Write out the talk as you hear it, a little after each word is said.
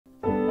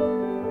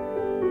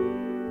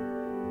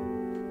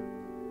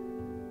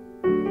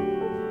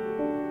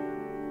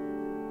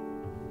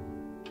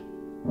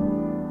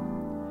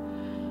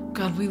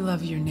we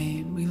love your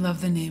name. We love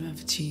the name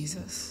of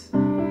Jesus.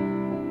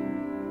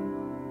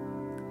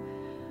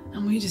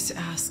 And we just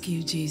ask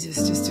you,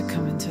 Jesus, just to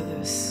come into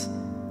this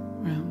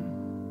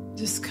room.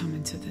 Just come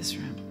into this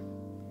room.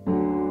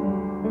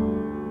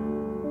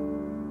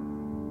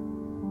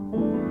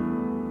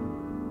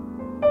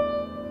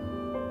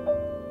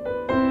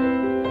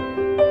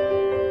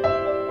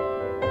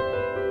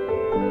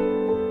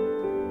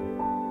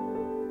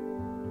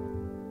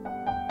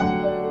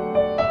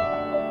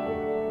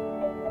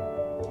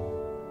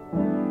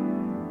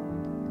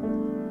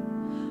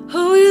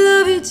 Oh, we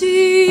love you,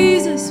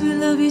 Jesus. We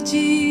love you,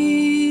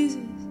 Jesus.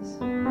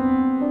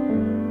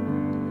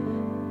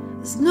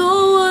 There's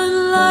no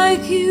one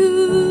like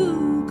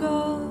you,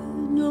 God.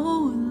 No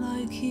one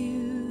like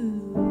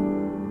you.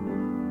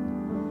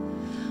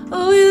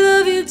 Oh, we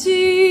love you,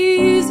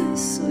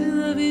 Jesus. We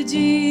love you,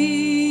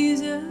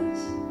 Jesus.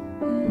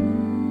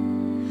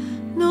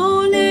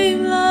 No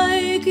name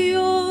like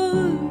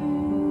yours.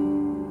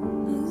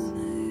 No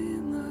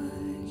name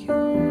like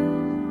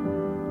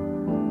yours.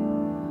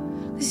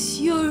 'Cause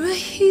you're a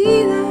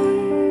healer.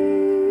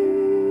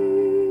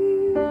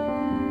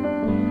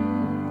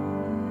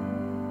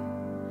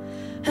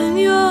 And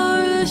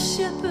you're a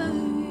shepherd.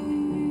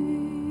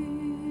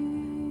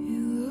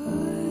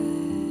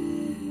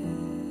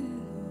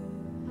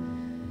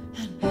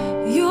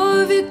 And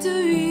your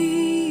victory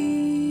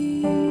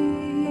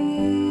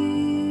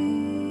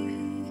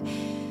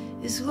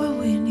is what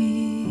we need.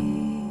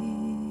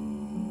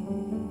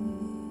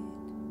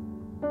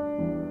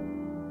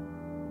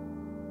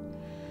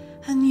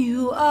 And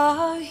you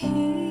are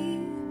here,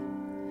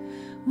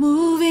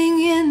 moving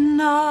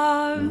in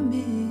our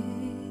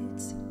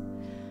midst.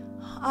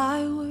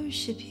 I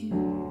worship you.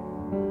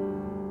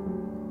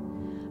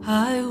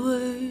 I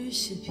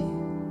worship you.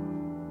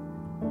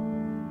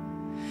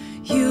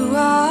 You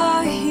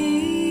are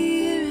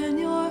here and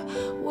you're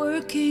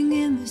working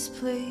in this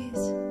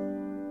place.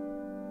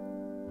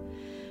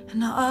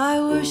 And I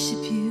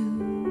worship you.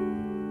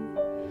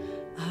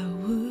 I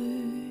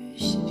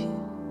worship you.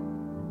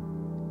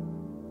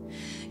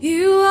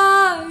 You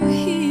are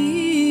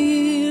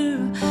here,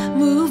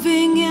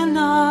 moving in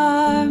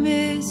our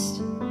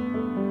midst.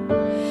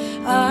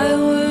 I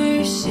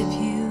worship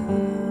you,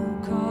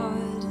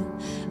 God,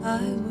 and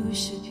I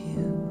worship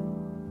you.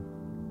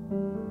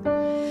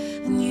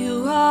 And you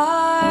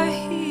are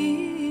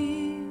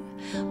here,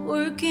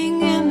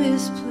 working in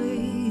this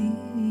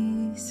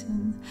place,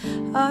 and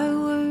I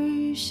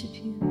worship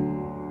you.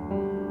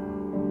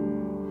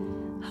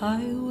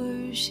 I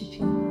worship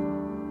you.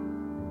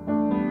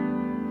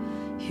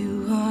 You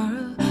are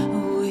a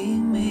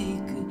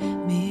waymaker,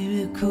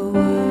 miracle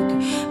worker,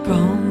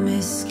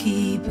 promise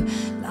keeper,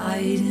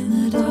 light in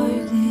the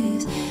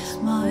darkness.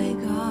 My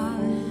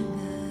God,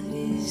 that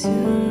is who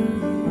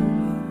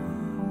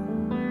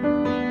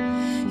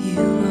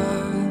you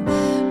are.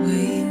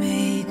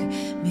 Waymaker,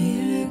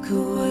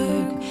 miracle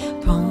worker,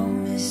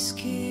 promise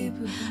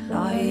keeper,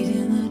 light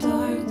in the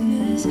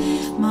darkness.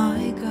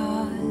 My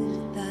God,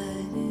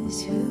 that is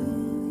who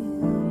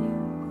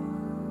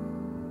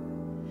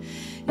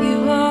you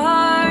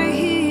are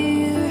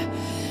here,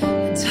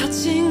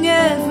 touching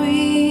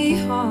every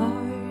heart,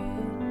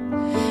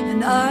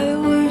 and I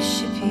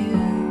worship you.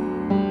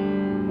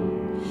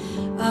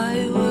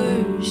 I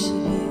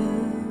worship you.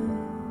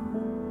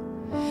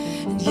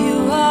 And you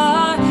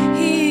are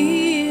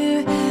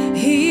here,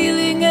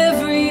 healing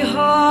every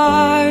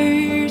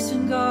heart,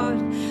 and God,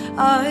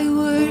 I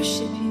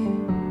worship you.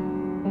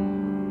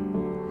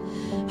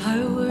 I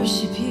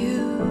worship you.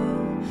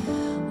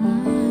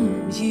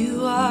 You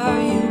are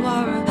a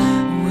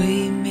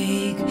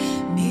waymaker,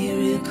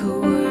 miracle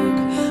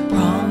worker,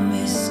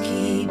 promise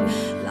keep,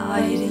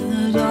 light in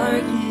the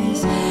darkness.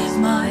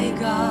 My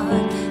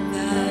God,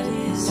 that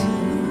is who.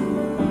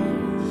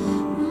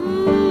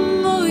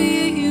 Oh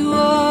yeah, you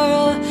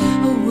are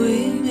a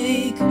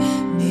waymaker,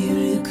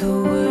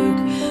 miracle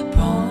worker,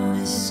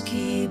 promise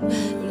keep,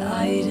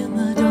 light in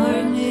the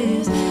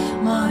darkness.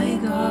 My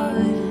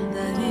God,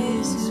 that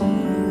is who.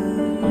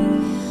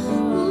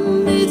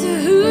 It's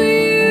who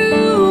you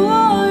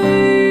are,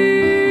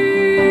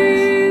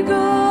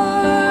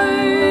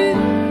 God.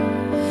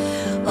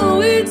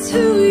 Oh, it's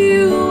who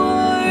you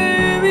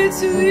are. It's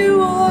who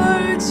you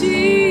are,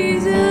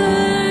 Jesus.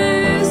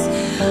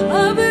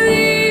 I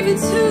believe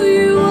it's who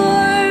you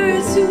are.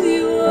 It's who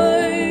you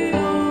are.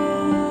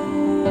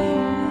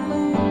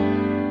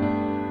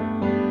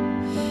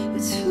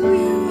 It's who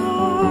you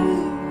are.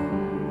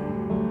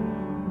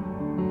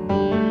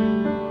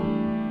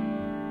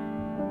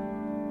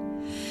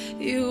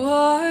 You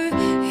are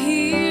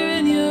here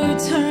and you're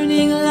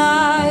turning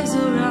lives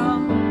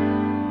around.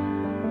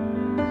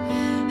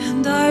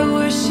 And I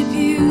worship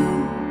you.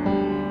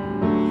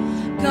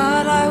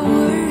 God, I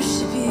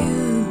worship you.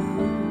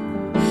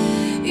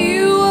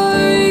 You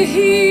are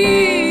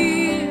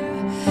here,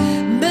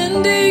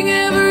 mending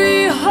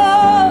every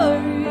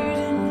heart.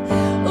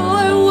 Oh,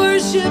 I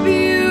worship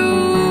you.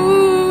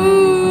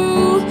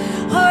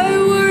 I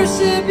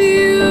worship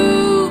you.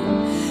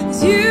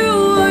 'Cause you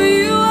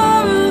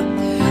are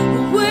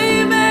a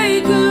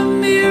waymaker.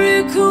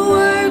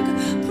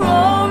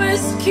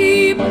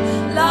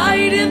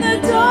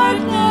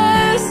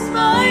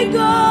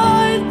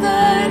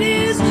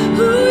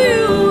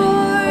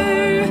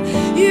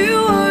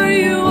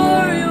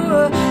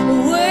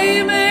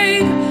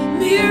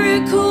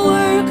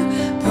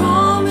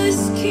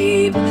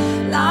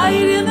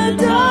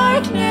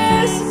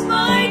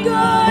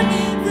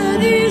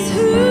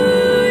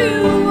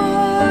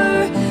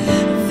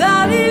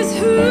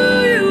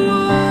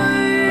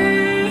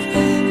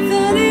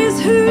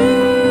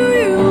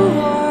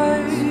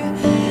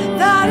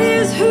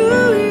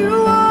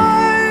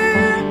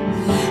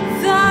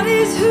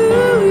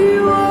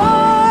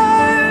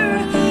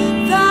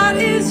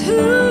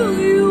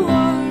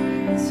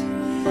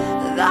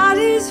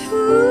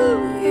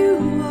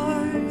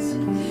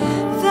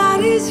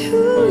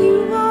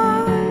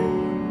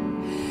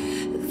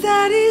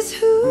 That is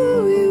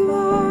who you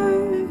are.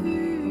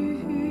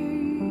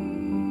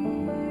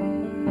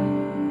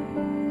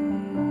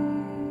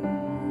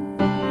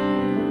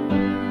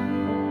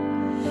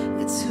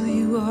 It's who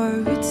you are,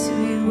 it's who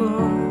you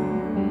are.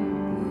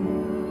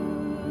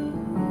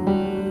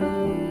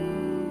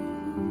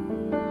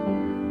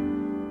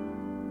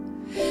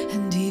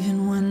 And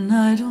even when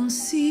I don't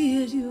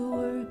see it, you're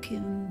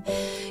working.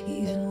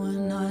 Even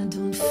when I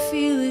don't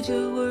feel it,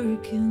 you're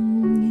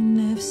working. You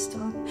never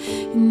stop,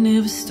 you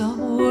never stop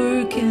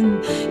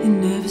working. You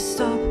never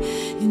stop,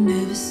 you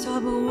never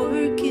stop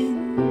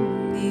working.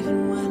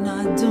 Even when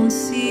I don't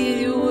see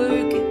it, you're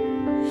working.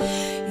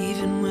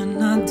 Even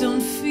when I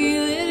don't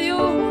feel it,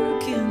 you're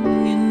working.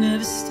 You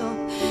never stop,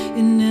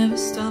 you never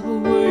stop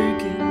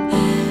working.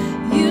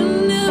 You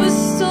never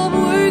stop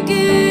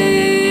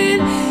working.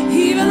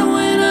 Even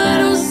when I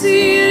don't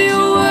see it,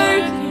 you're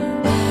working.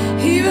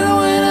 Even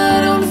when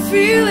I don't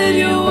feel it,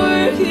 you're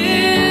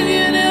working.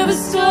 You never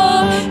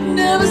stop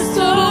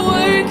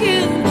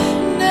working.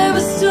 Never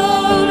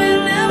stop, you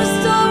never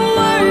stop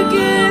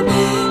working.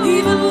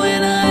 Even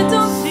when I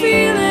don't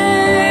feel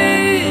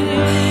it,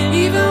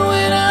 even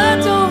when I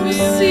don't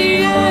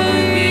see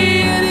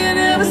it, you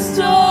never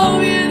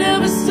stop, you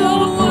never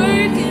stop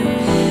working.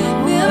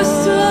 Never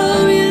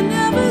stop, you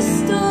never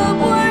stop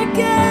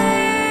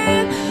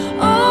working.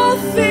 All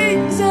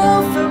things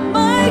are for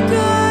my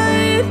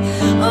good.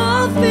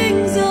 All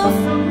things are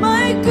for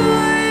my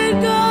good,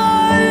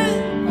 God.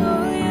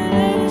 Oh, you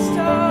never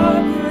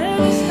stop, you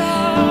never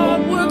stop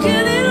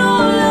working it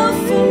all out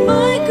for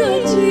my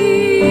good,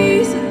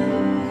 Jesus.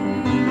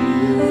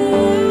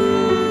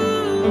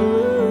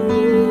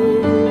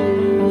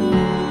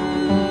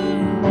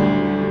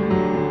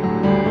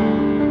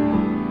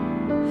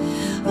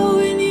 Oh,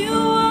 and you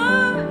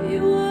are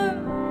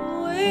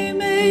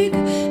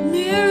Waymaker,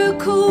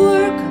 miracle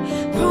worker,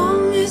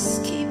 promise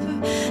keeper,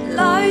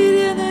 light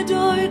in the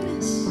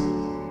darkness.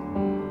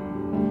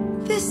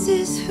 This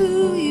is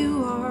who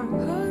you are. I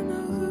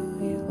know who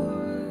you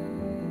are.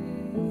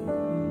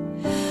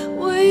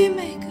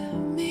 Waymaker,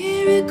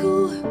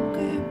 miracle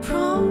worker,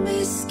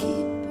 promise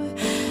keeper,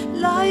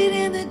 light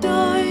in the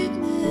darkness.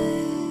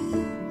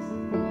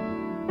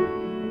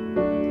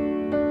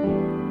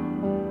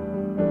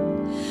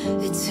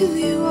 It's who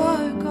you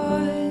are,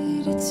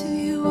 God. It's who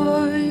you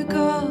are,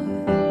 God.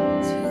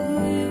 It's who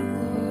you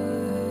are.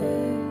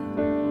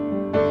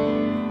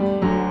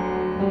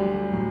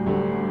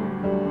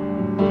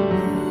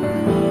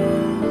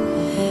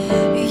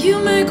 You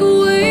make a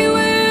way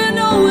where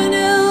no one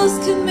else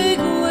can make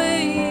a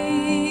way.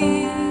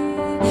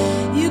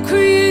 You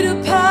create a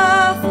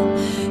path,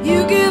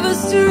 you give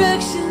us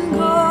direction,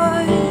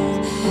 God.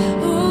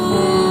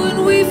 Oh,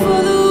 and we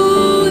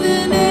follow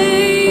the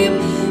name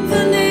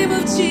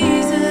of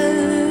Jesus.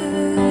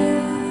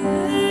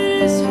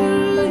 It's who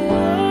you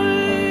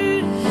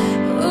are.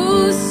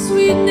 Oh,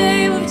 sweet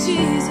name of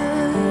Jesus.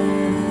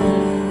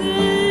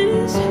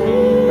 It's who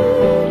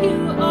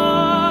you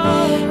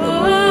are.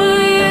 Oh,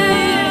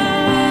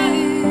 yeah.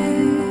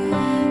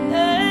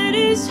 That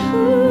is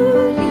who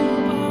you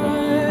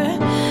are.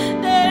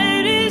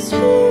 That is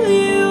who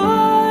you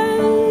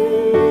are.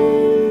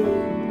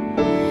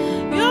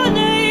 Your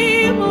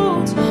name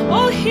holds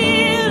all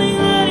healing.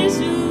 That is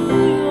who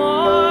you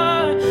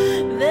are.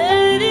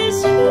 That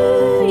is who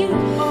you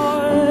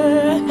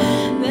are.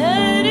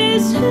 That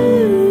is who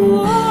you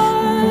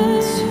are.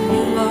 It's who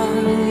you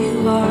are. You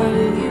are.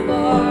 You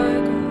are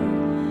God.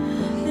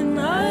 And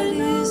I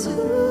know who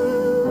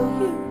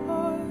you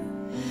are.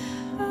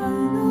 I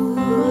know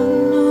who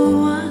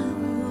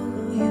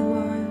you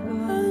are,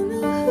 God. I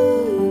know who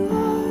you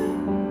are.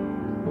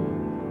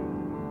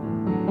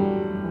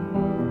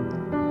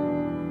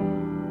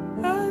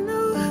 I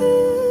know who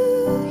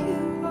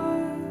you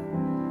are.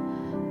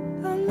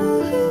 I know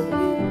who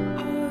you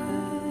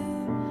are.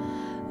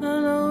 I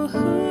know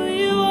who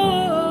you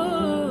are.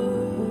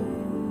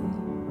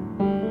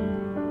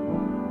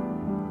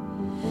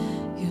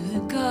 You're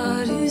the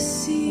God who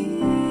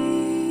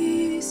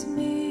sees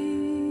me.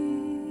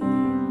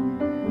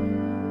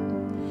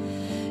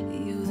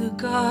 You're the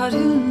God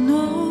who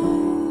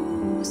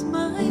knows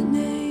my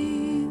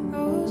name.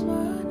 Knows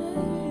my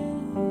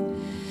name.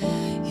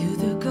 You're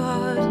the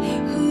God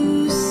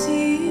who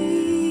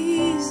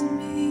sees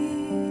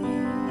me,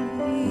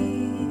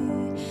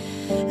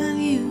 and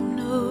you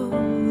know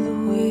the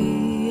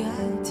way I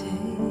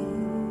take.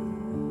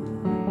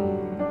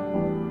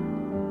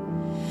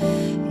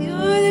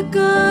 You're the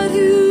God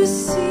who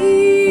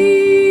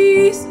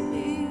sees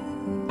me.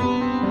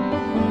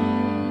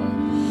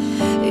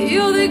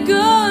 You're the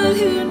God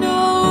who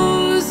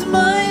knows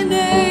my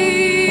name,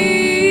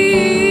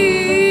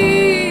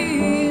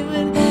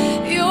 and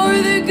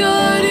you're the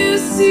God who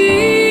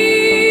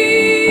sees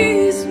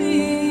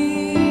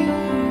me,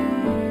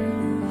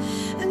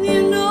 and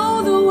you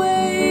know the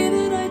way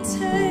that I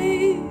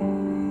take.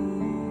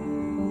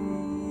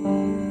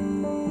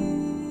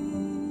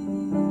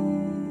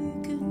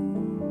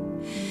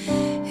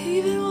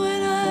 Even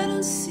when I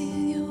don't see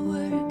it, you're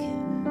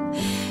working.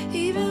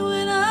 Even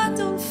when I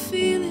don't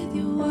feel it,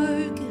 you're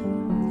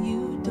working.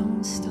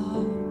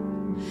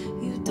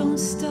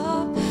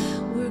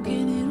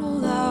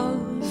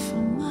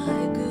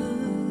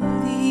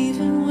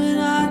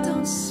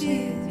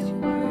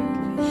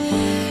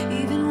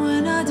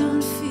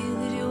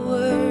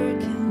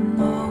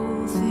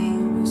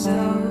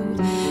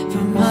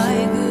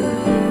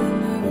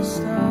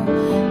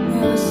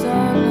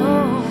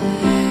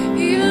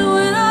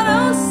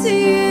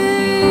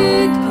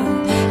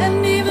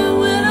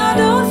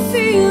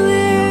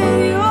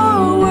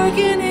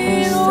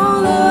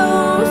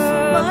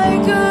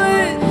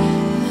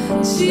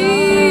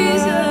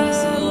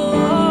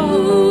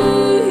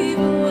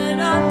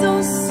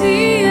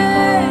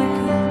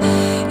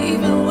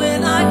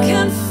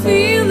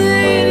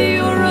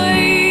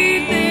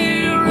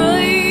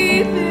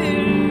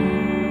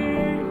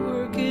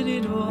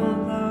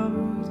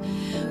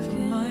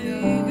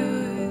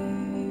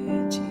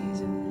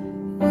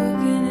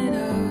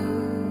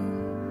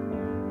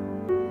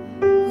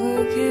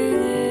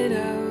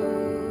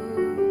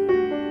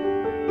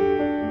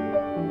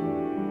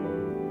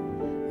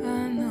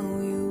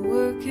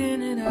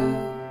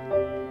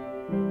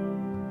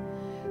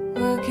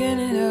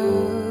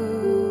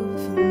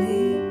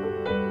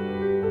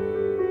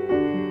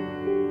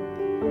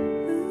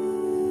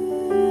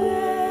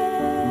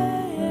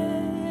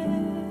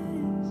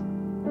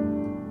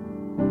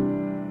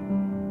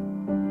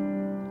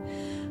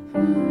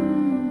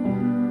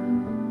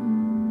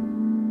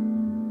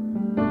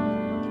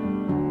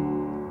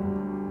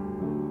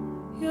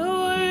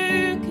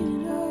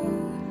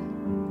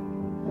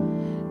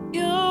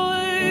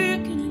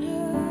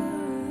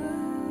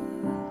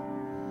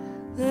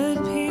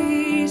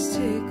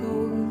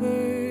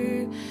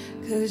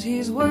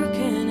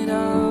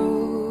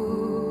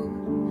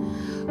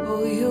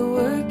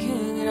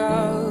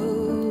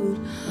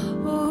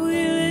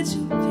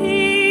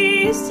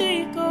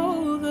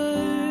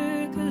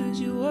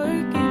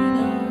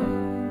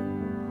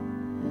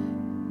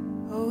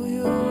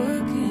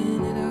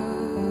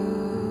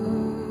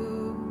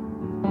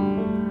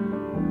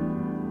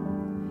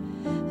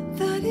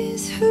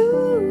 is who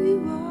you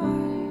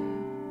are.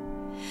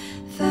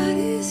 That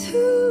is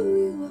who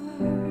you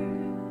are.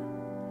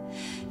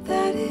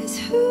 That is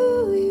who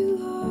you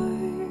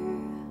are.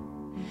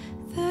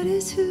 That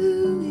is who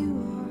you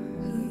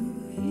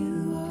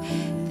are.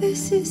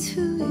 This is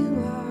who you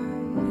are.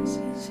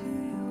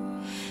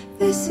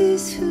 This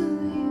is who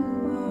you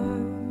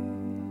are.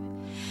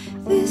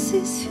 This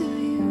is who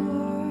you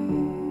are.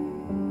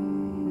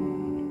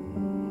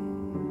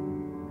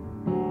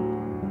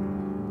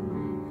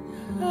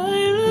 I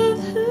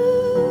love who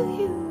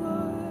you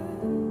are.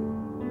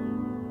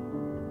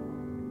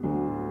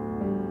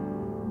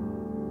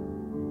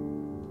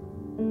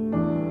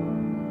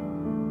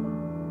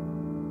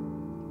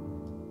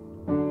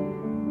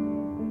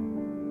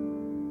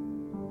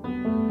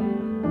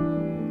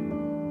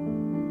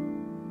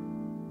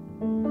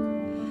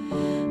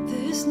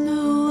 There's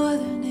no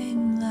other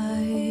name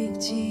like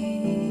Jesus.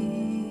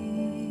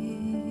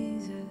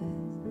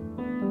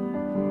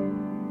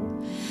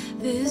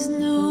 There's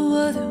no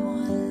other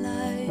one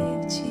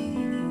like Jesus.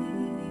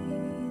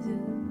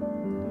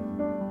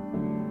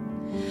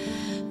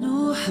 No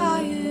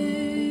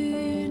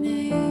higher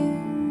name.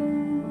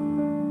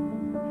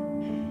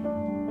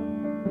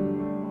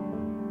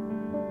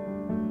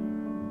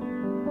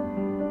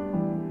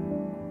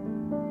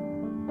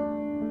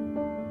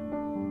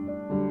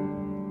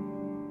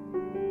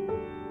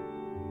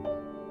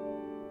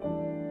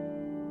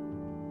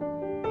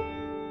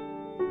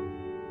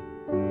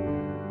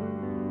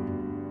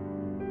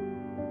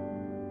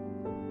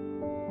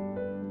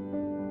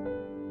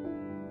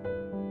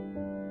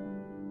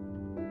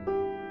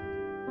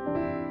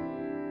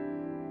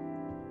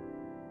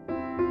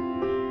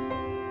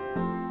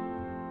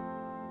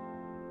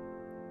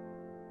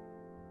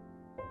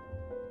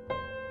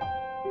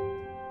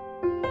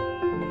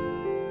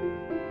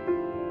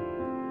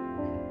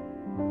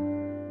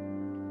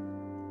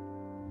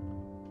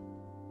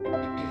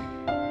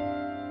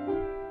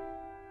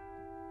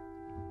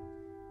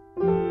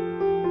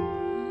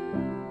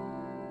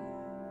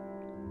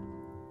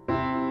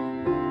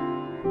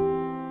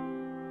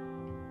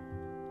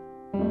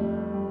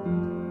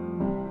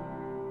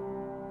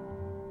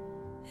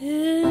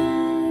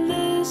 In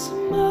this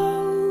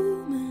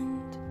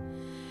moment,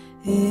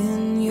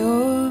 in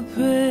your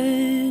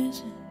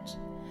presence,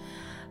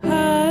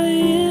 I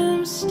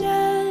am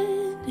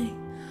standing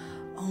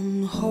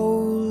on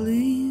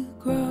holy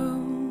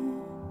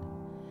ground.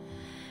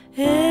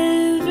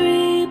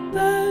 Every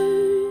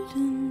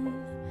burden,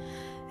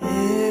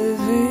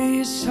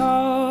 every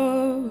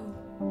sorrow,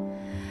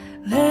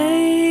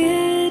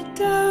 lay it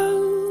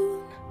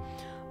down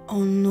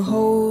on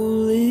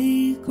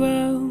holy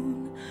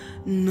ground.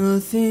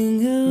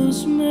 Nothing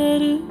else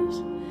matters,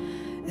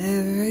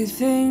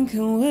 everything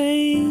can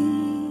wait.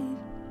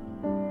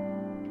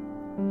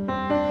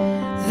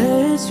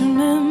 Let's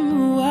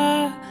remember why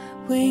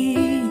we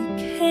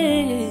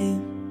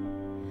came.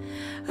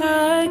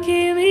 I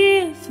came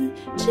here for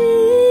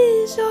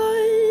Jesus,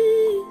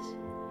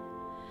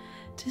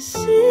 to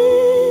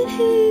sit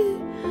here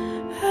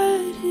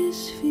at his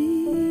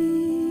feet.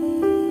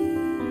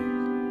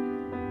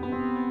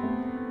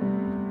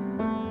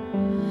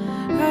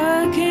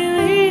 I came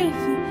here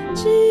for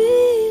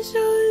Jesus.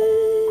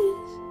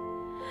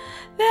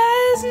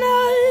 There's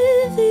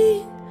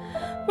nothing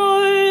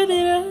more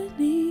that I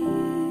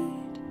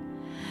need,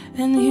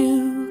 and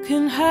you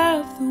can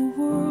have the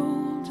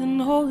world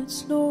and all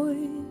its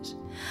noise.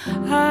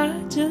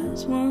 I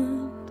just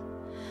want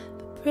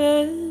the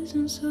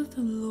presence of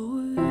the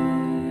Lord.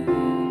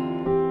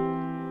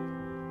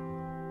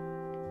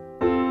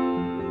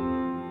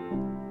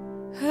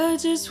 I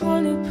just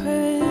want a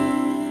presence.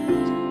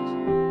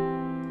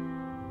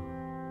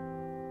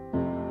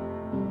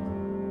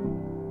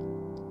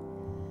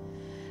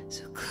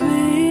 So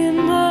clean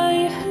my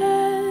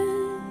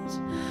hands,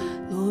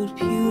 Lord,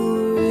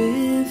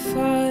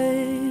 purify.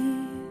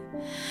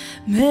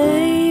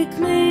 Make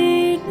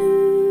me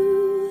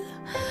new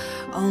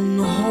on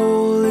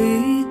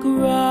holy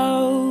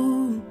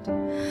ground.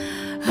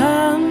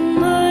 I'm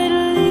not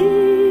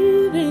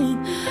leaving,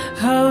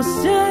 I'll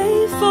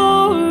stay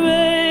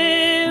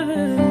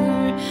forever.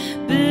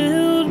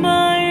 Build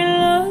my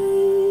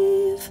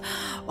life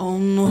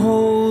on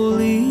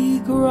holy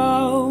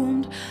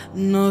ground.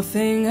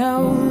 Nothing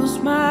else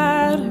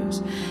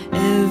matters,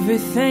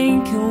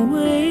 everything can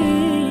wait.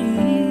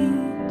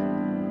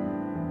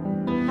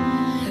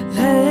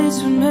 Let's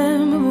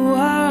remember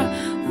why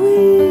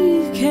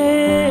we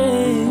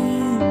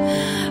came.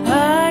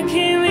 I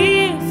came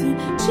here for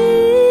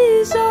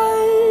Jesus,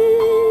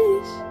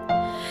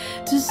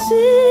 to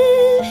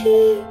sit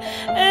here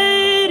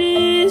at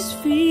his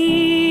feet.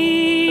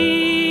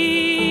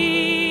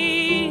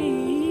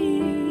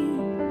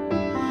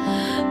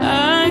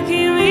 I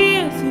came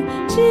here for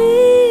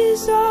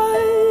Jesus.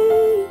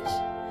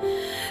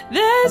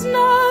 There's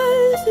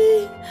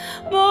nothing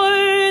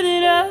more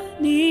that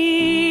I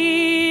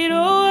need.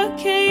 Oh, I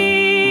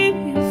came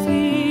here for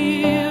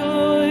you,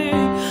 Lord.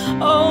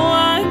 Oh,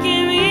 I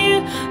came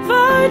here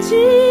for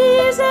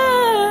Jesus,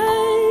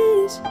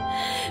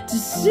 to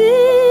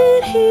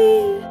sit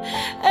here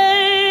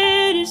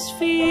at his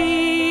feet.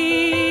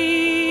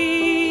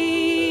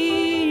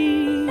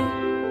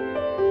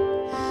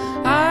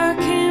 I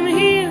came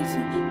here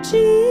for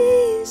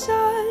Jesus.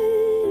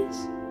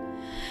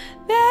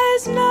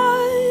 There's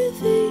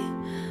nothing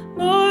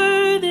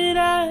more that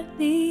I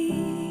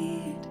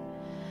need.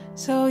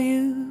 So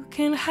you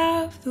can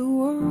have the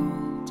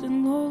world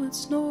and all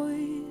its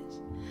noise.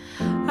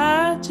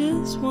 I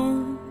just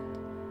want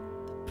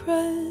the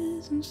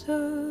presence of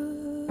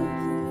the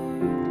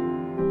Lord.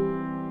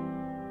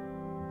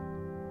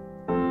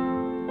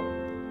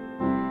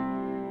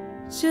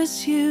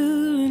 Just you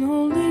and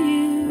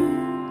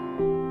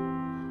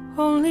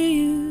only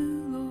you,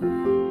 Lord.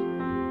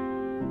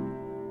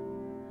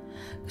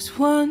 'Cause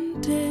one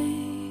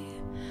day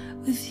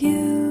with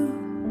you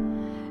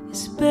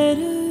is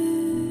better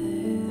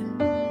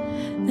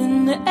than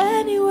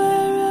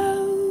anywhere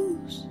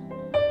else,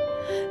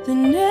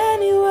 than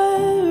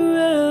anywhere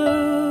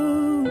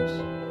else.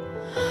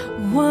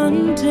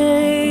 One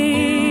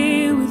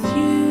day with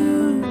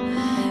you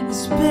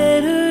is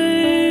better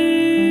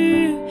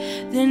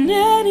than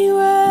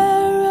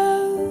anywhere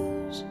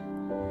else,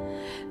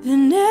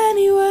 than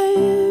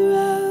anywhere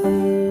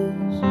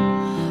else.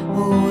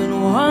 Oh, and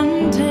one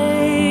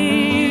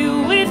day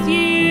with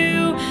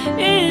you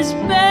is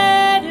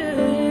better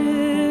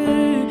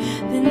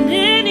than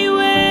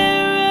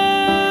anywhere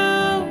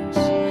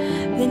else,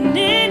 than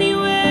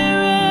anywhere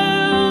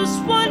else.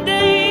 One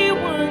day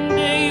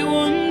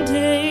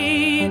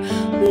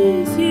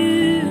with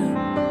you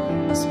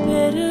is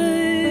better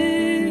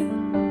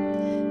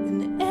than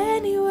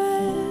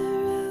anywhere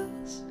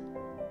else,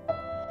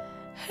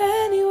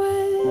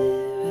 anywhere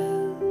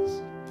else.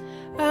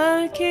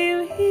 I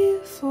came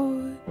here for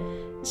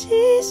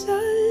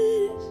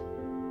Jesus,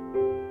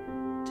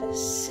 to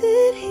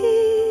sit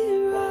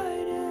here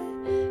right at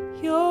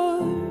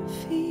your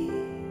feet.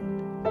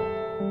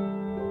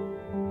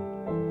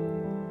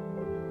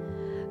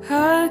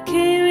 I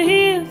came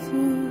here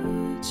for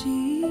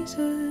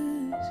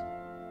Jesus.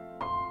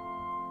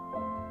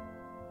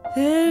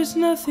 There's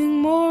nothing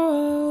more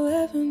I'll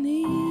ever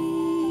need.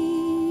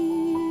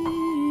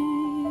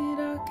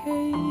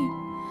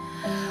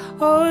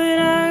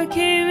 And I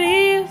came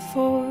here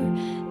for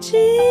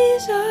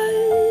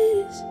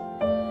Jesus,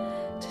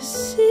 to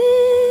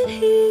sit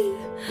here,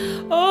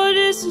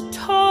 just to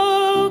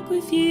talk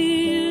with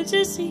you,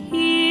 just to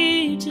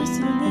hear, just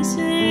to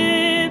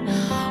listen.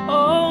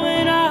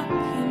 And I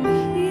came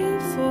here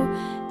for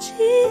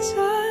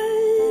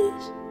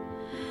Jesus.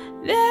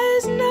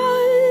 There's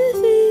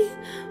nothing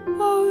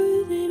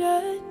more that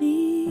I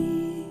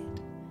need.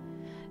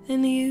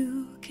 And you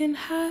can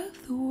have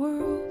the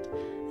world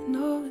and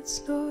all its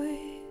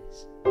noise.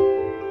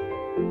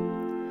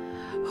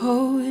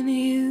 Oh, and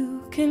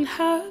you can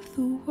have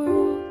the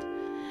world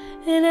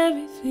and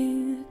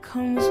everything that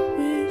comes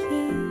with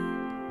it.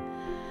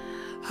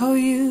 Oh,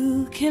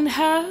 you can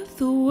have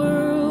the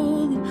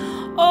world and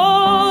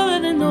all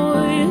of the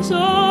noise,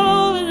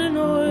 all of the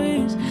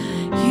noise.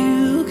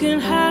 You can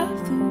have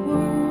the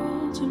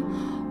world and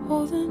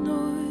all the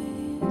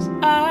noise.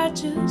 I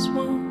just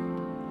want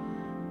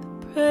the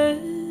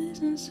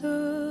presence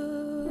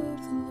of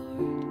the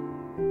Lord.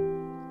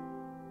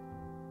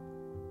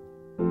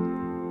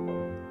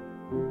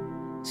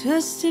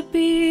 Just to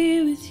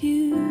be with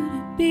you,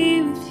 to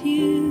be with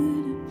you,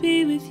 to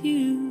be with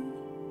you.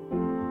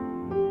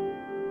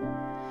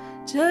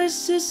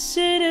 Just to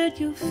sit at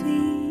your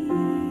feet.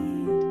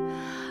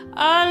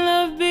 I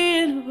love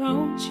being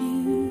around you.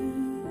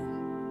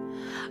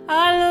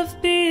 I love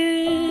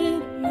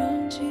being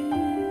around you.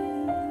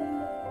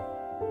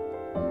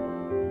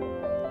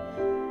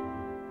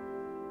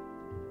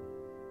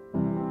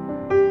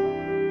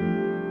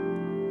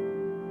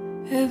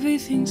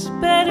 Everything's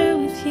better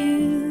with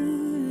you.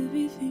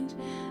 Everything's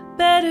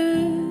better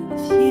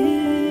with you.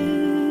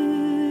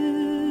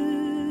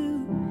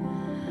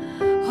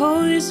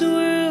 Oh, this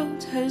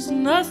world has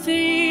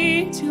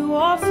nothing to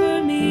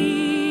offer me.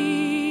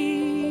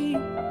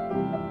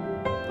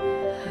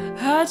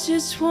 I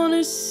just want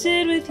to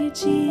sit with you,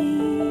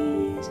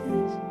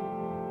 Jesus.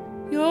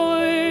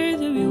 You're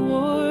the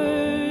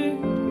reward.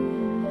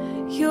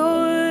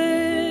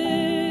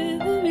 You're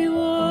the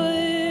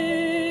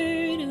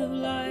reward of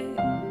life.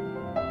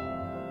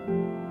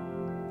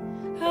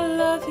 I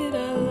love it,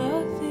 I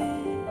love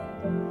it.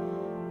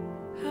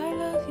 I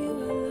love you,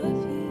 I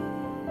love you.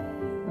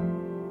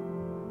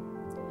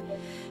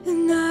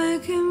 And I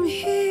come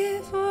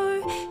here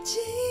for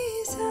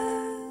Jesus.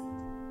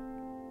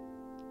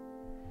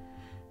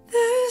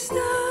 There's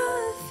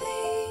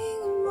nothing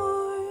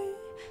more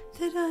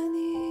that I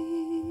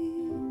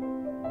need.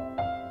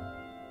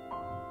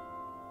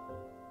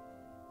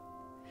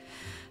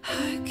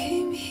 I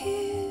came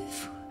here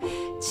for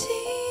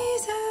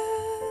Jesus.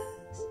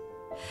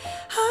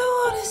 I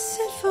want to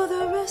sit for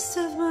the rest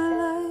of my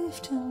life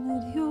down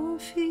at your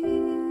feet.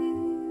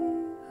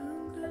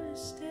 I'm gonna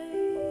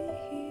stay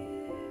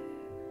here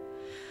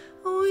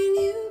when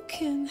you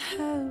can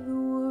have the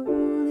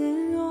world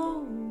and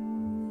all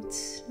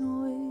its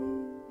noise.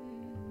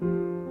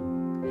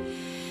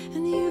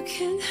 And You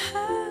can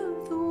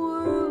have the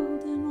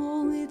world and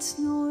all its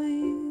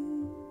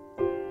noise.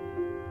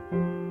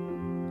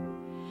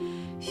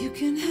 You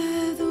can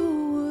have the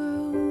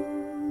world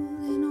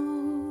and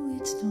all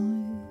its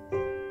noise.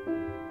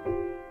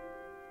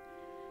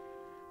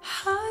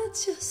 I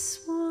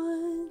just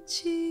want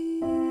Jesus.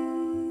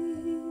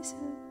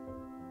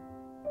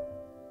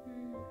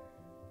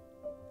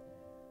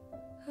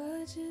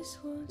 I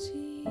just want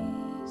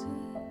Jesus.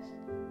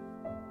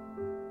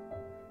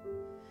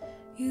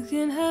 You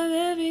can have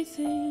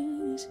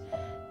everything, just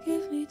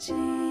give me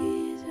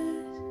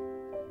Jesus.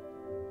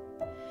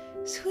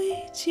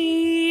 Sweet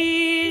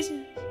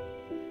Jesus,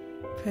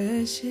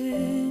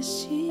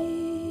 precious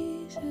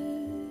Jesus.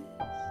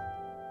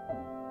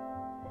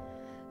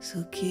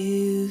 So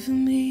give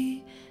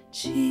me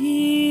Jesus.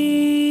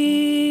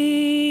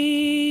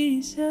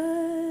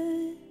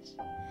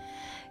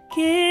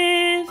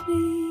 Give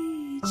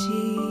me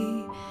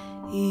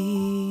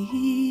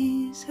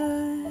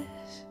Jesus.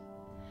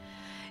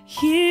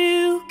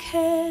 You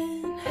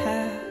can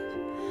have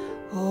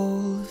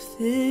all of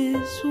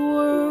this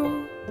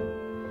world.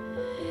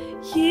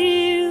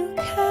 You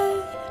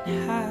can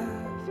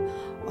have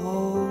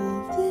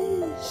all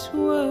this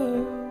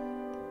world.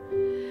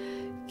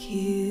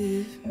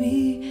 Give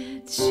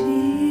me Jesus.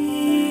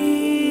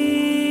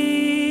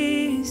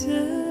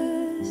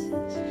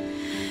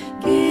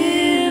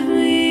 Give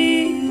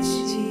me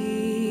Jesus.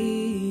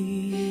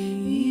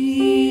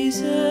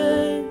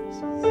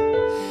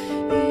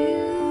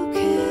 You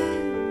can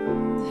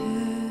have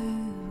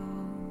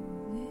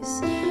all this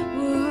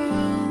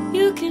world.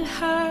 You can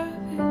have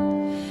it.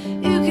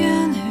 You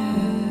can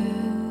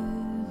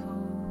have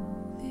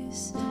all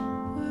this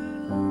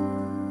world.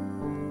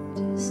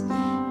 Just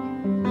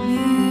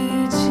you,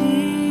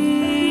 Jesus.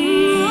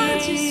 I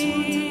just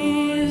want the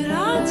Lord.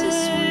 I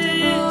just want the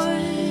Lord.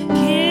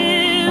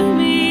 Give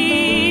me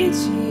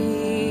Jesus.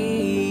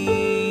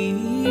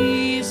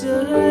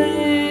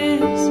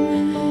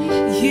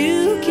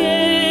 You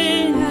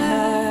can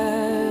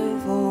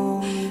have all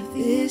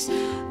this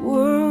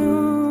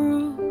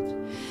world.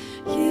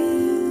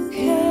 You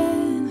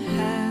can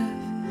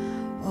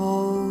have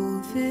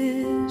all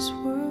this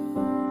world.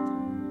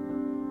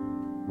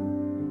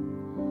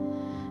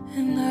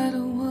 And I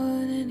don't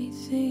want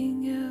anything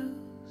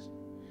else.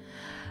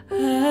 I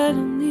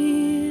don't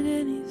need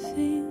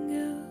anything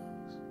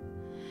else.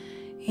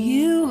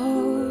 You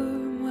are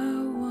my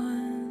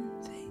one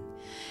thing.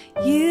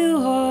 You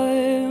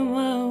are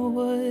my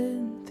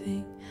one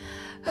thing.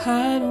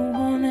 I don't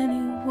want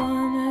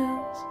anyone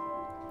else.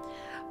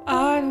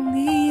 I don't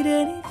need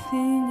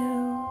anything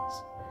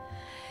else.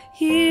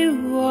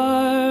 You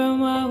are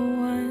my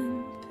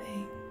one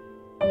thing.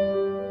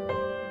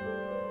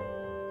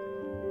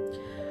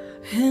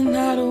 And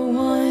I don't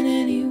want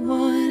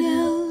anyone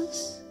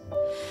else.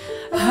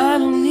 I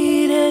don't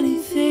need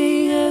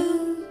anything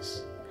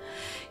else.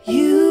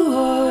 You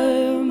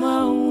are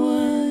my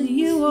one.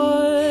 You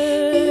are.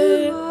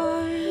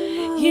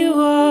 You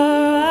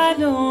are. I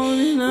don't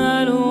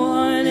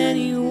want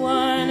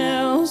anyone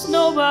else.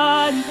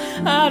 Nobody.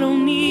 I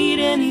don't need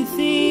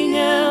anything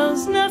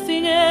else.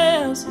 Nothing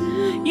else.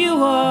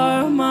 You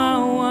are my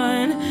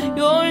one.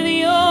 You're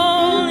the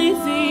only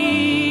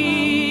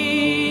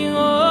thing.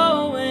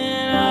 Oh,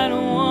 and I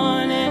don't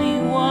want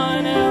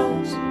anyone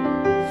else.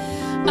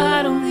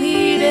 I don't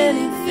need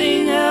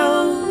anything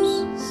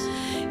else.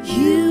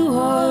 You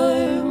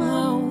are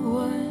my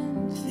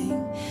one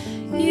thing.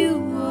 You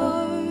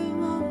are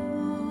my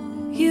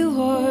one.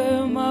 You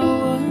are my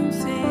one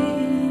thing.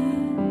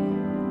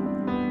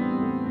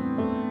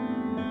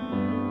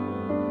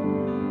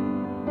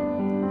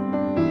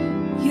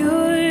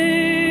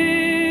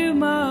 You're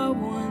my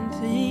one.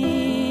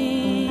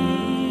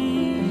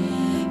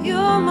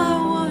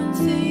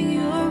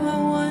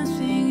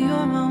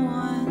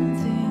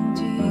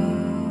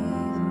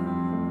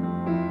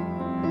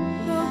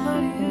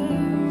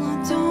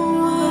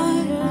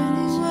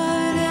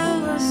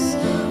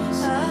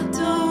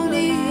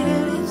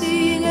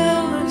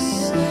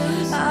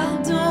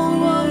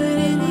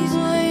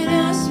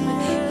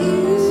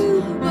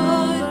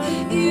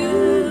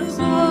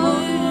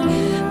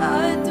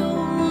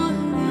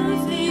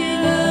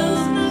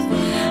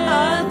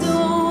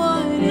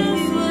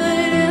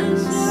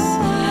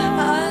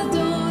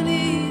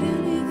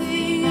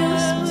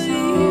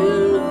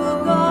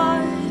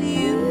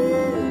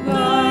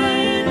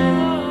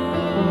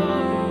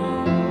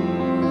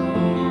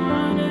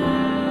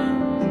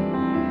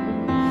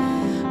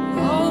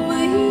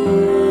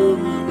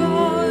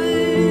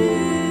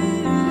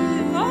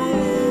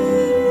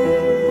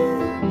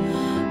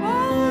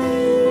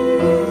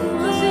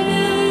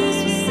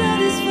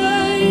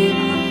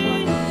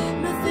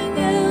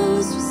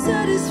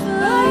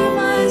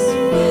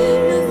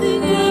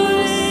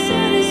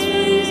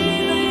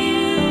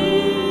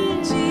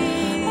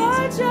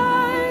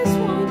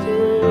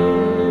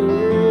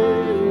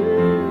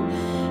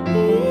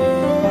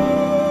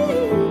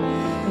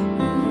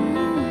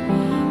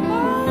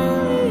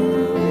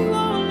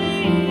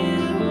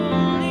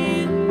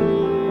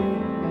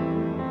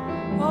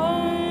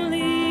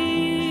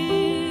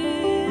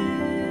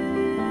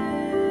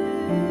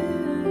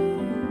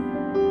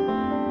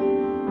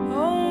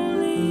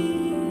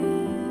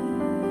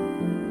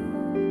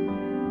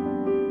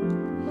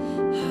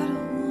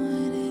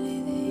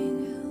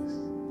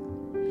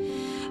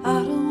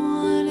 I don't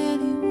want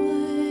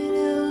anyone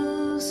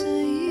else,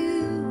 and you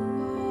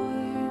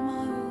are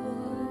my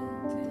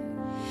one thing.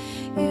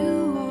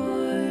 You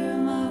are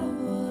my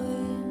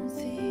one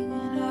thing,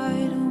 and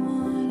I don't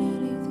want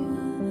anything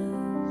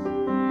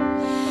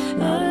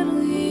else. I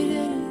don't need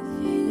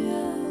anything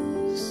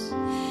else.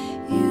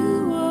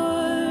 You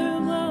are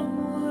my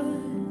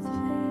one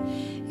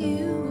thing.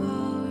 You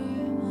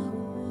are my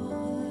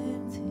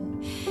one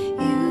thing.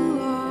 You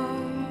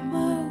are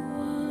my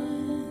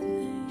one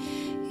thing.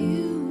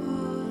 You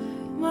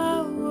are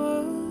my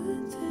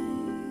one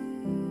thing.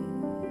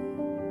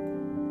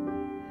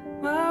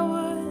 My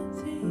one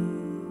thing.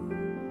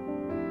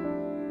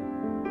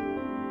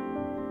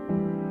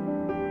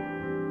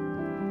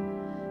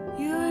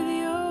 You're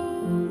the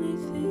only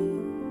thing.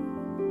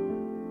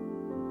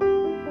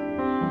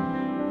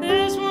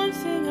 There's one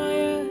thing I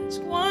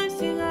ask, one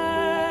thing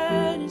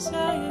I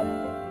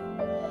desire.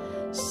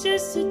 It's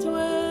just to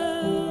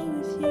dwell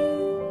with you,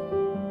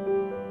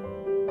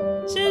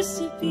 just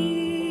to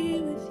be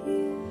with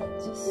you,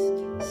 just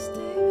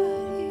stay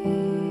right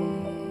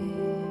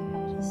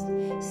here, just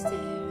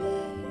stay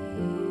right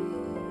here in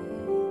the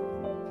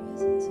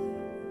presence of.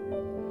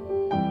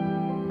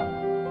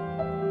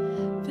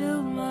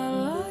 Build my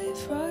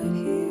life right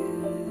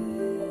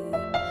here,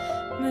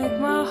 make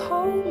my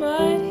home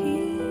right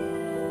here.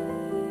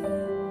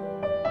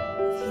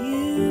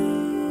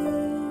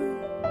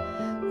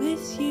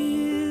 With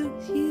you,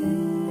 with you.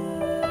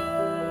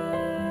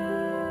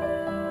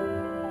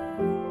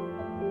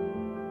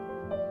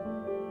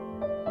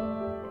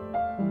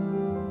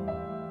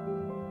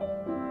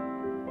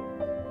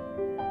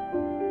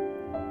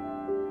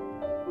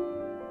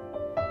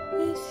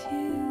 With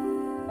you.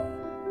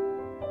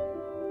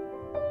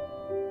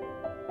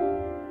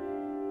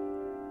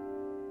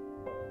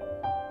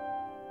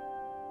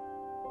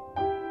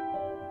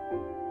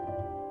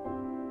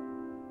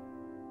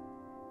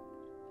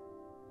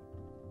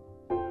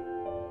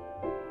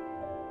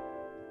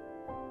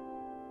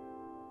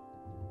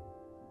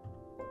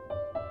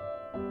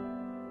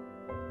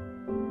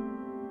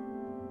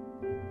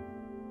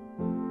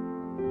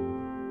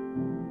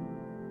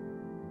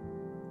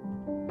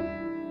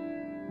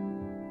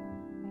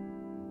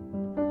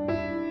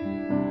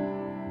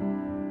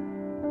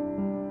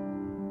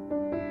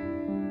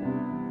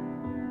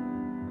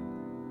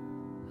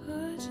 I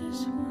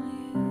just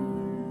want you.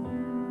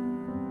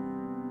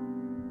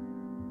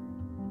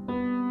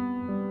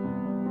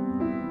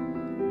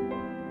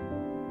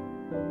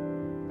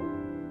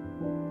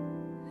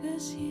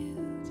 Just you,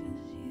 just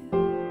you.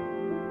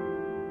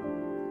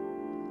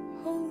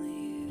 Only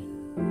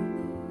you,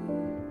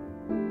 Lord.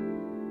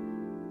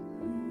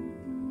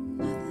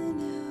 Nothing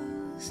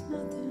else,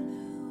 nothing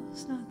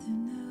else,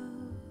 nothing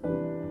else.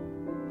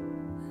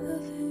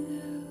 Nothing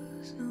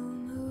else, no,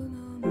 no,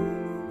 no, no,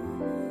 no,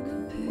 no,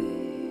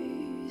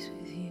 compares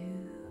with you.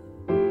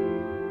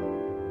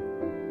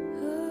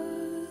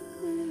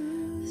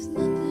 There's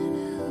nothing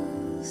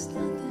else,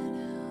 nothing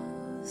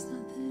else,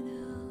 nothing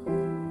else.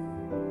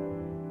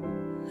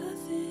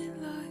 Nothing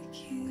like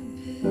you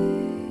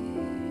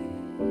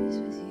compares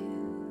with you.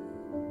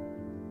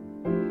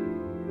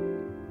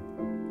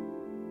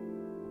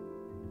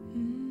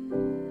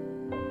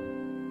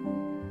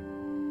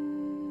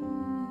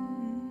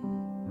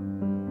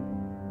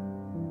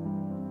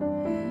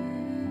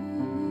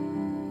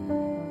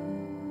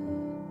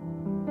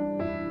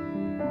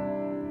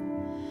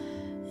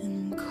 And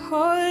I'm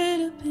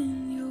caught up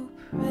in your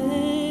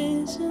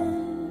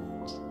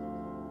presence.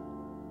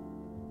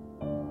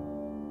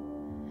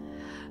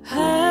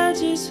 I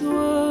just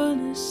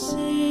wanna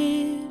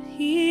sit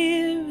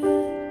here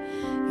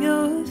at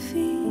your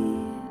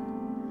feet.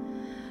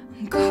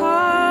 I'm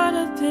caught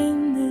up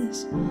in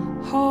this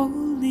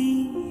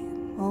holy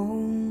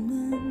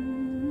moment,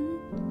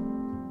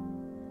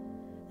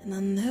 and I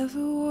never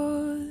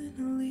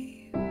wanna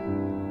leave.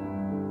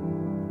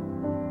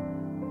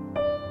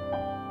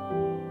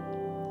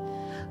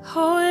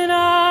 Oh, and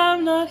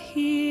I'm not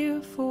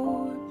here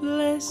for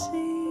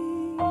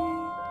blessings.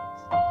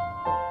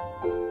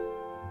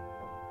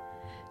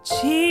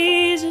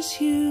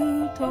 Jesus,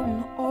 you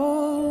don't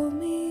owe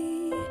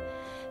me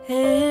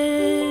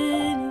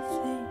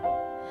anything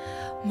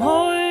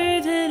more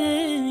than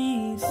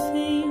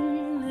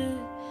anything that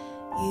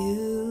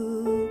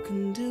you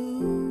can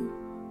do.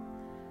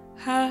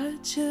 I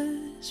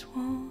just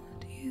want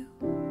you.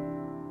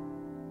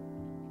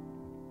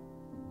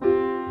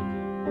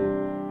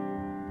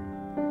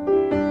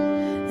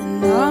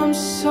 And I'm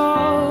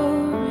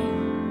sorry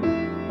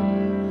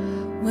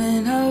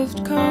when I've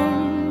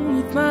come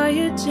with my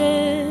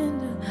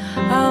agenda.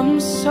 I'm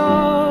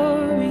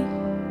sorry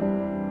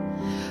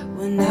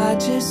when I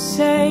just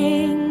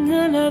sang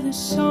another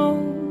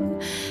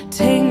song.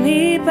 Take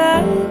me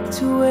back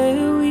to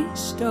where we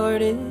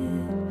started.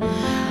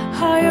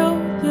 I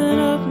open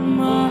up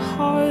my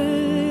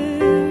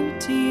heart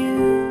to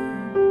you.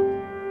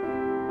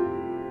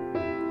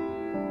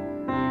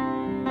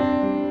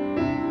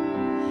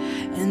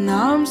 And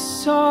I'm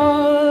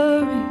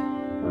sorry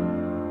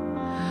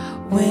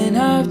when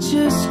I've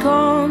just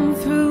gone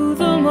through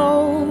the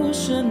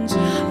motions.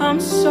 I'm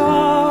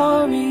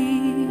sorry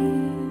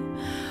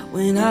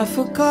when I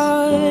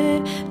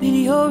forgot that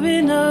you're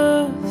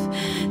enough.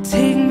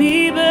 Take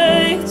me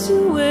back to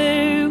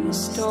where we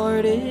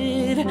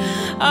started.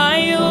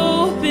 I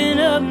open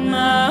up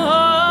my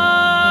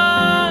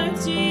heart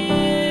to you,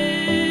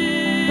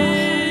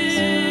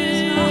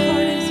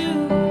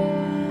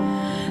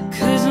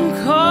 'cause I'm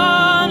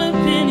caught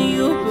up in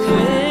your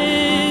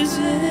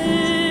presence.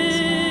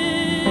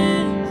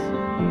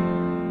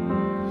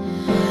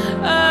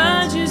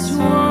 I just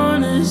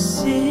wanna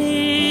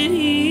sit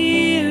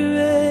here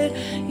at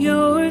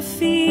your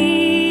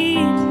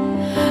feet.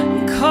 I'm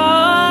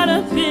caught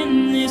up in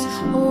this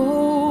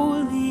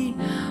holy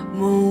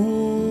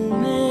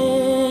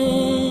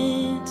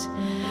moment.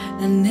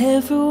 I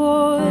never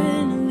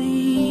wanna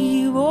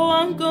leave. Oh,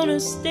 I'm gonna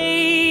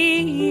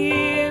stay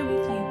here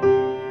with you.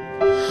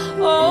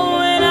 Oh,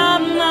 and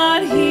I'm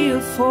not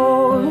here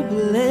for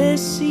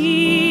blessings.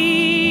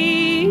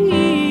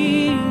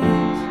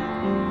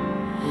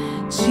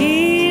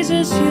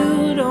 Jesus, you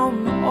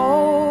don't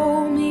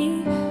owe me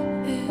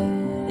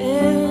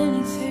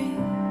anything,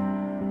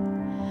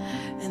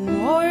 and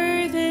more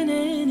than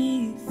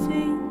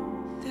anything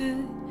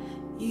that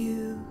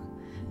you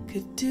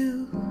could do,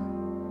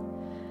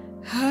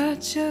 I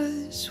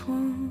just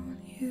want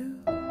you.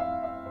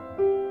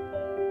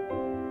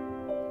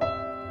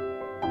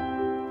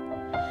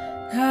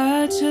 I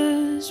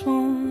just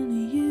want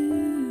you,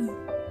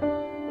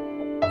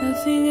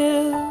 nothing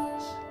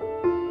else,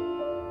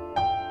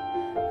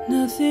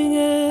 nothing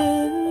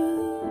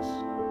else,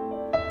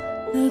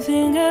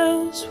 nothing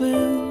else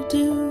will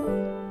do.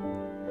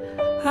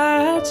 I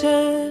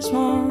just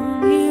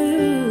want you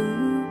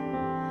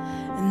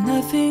and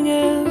nothing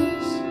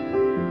else,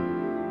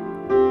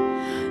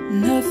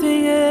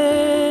 nothing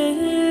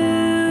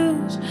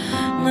else,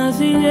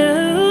 nothing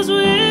else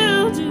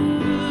will do.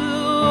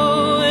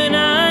 And I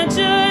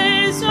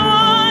just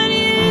want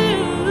you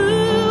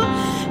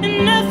and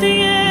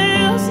nothing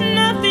else,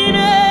 nothing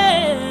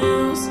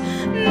else,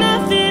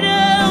 nothing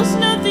else,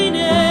 nothing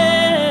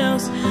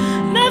else,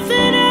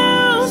 nothing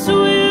else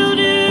will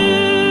do.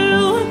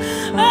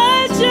 I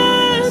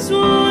just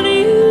want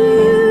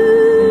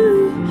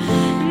you,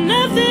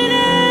 nothing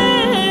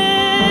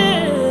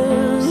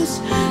else,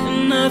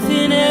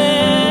 nothing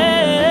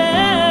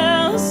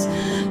else,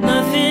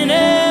 nothing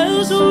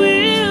else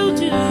will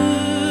do.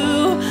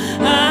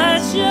 I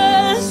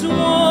just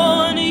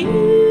want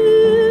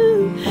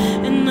you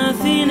and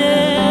nothing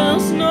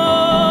else,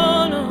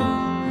 no, no,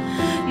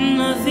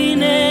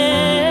 nothing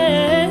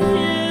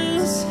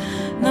else,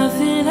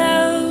 nothing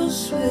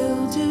else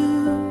will do.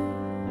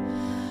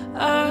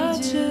 I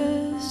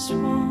just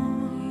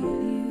want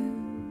you,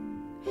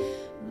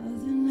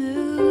 nothing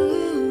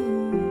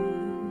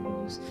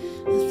else,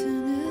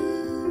 nothing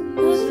else,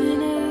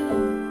 nothing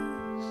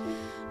else,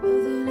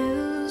 nothing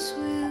else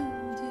will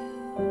do.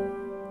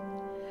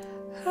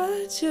 I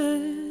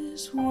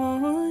just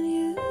want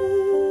you.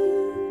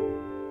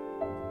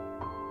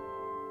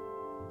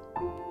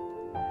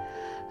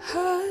 I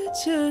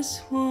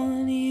just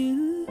want you.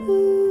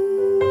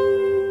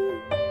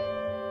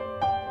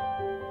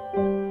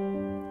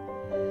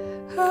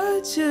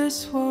 I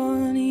just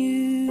want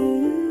you.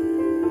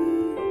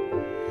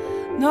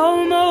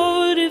 No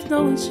motive,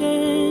 no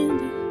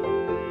agenda.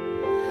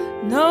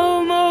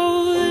 No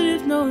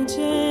motive, no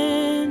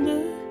agenda.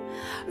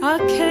 I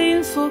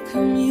came for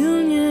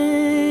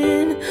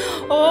communion.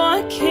 Oh, I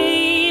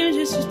came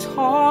just to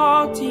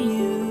talk to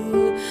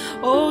you.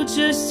 Oh,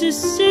 just to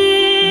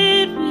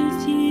sit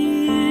with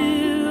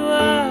you.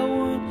 I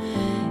want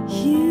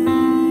you.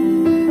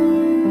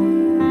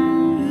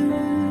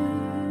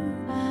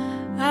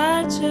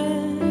 I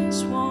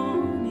just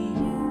want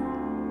you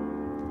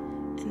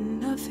and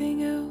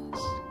nothing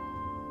else,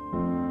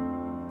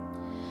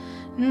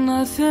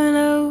 nothing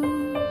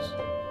else,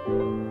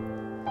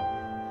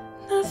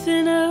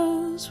 nothing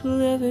else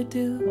will ever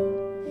do.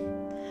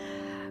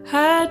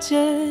 I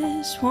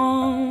just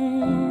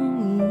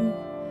want you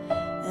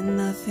and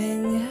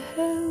nothing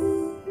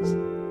else,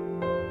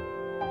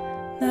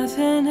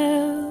 nothing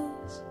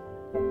else,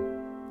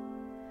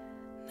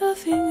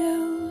 nothing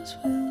else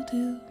will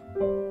do.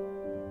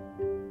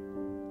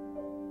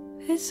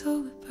 It's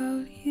all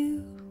about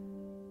you.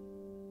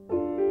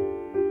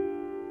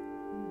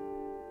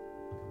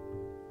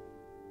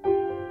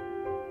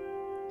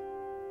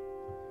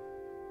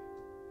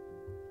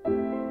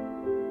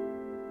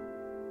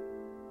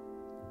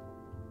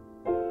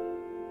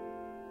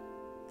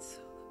 It's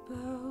all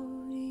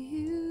about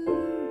you,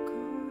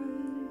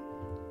 God.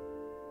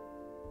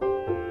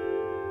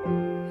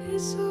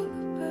 It's all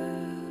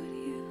about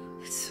you.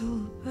 It's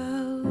all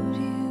about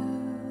you.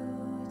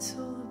 It's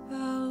all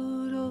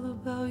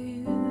about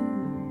you.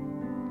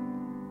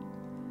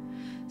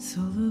 It's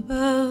all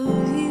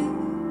about you,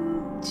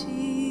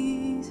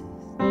 Jesus.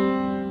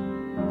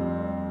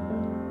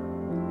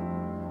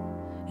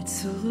 It's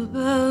all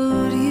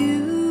about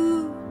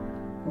you.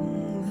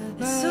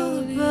 It's all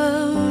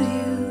about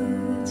you.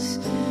 It's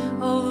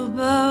all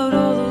about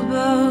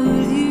you.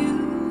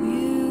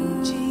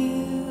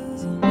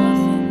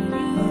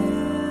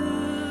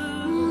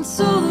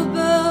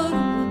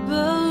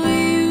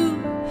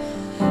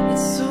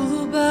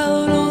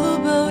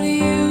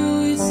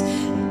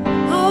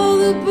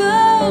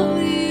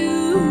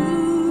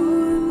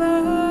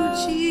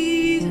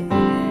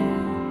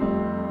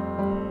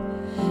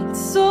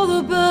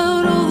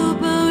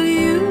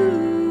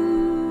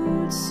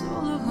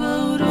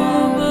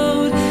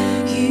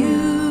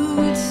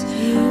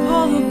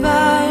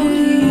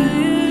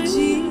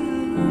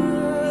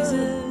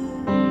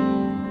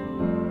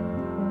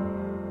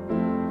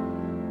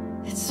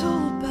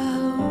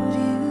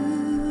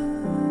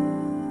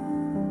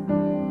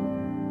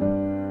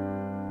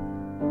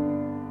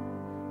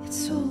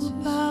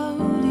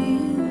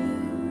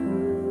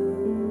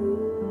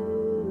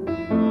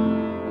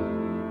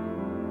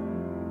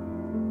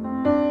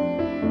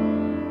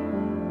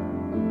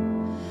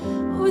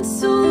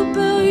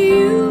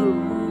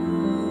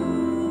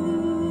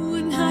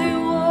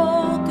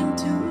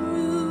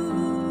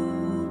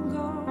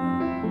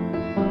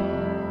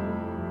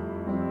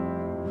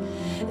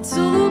 It's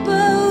all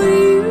about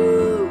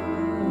you.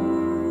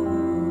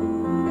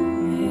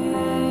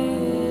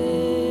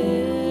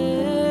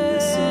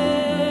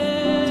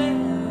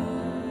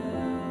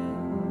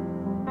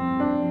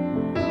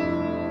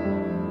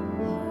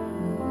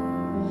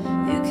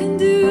 You can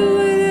do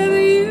whatever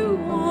you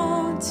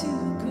want to,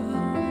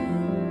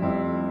 God.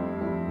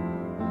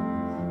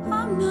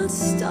 I'm not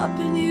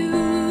stopping you,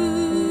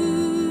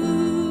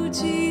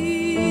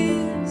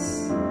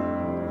 Jesus.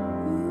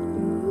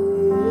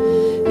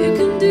 You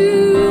can do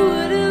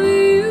whatever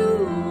you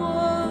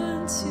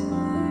want to,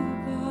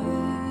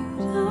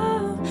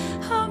 God.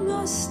 I'm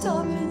not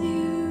stopping you.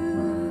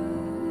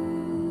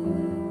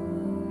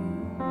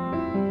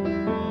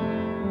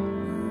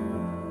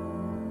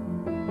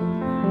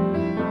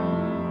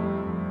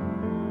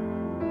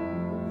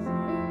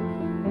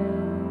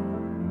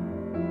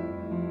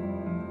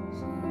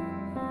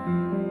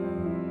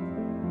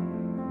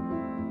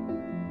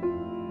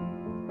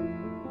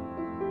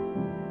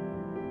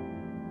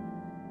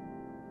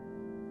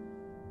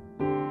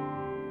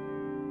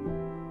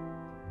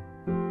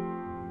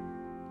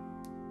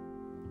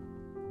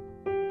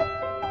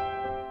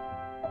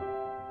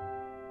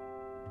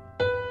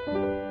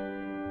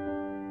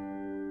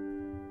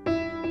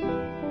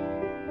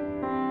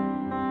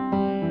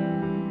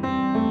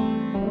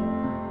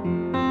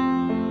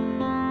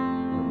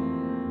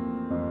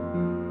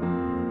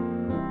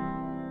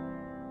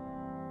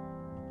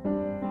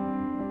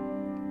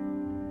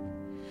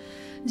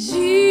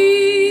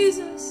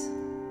 Jesus,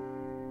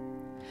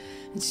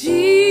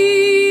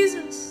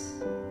 Jesus,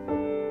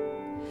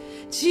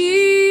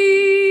 Jesus,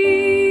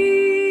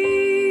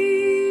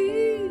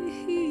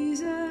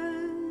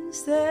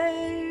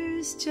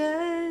 there's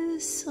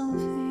just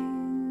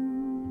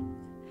something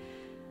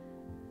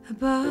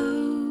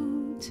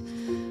about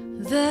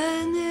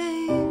that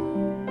name.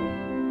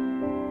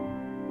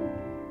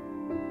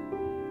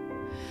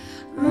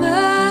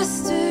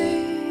 Master,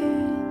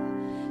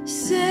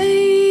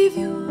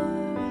 Savior,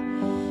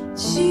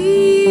 Jesus,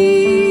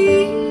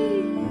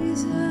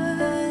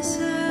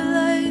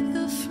 like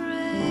the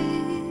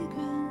fragrance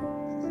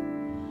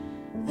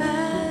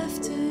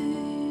after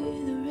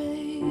the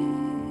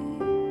rain.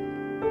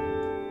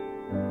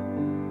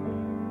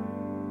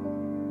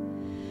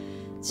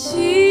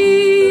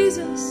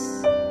 Jesus,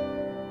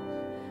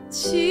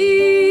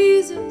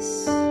 Jesus,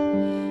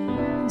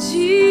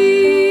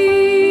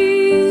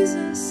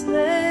 Jesus,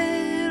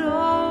 let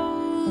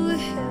all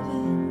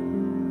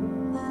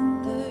heaven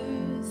and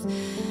earth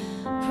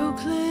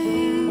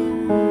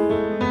proclaim.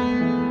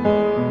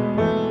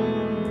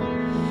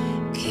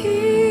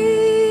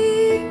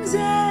 Kings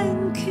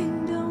and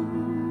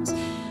kingdoms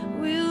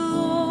will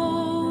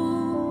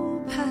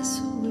all pass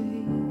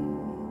away,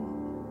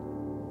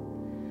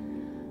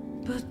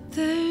 but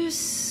there's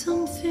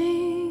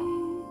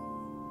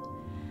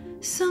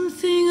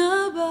something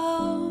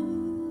about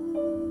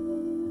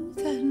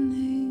that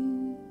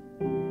name.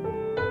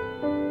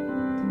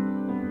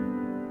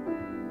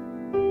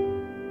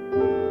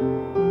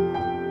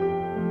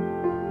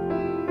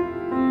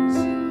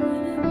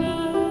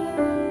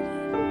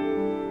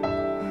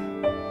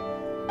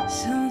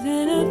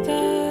 Something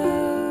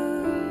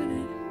about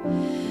it.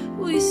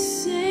 We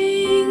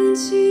sing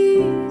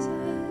Jesus,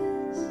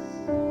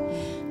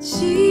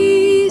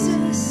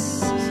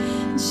 Jesus,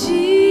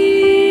 Jesus.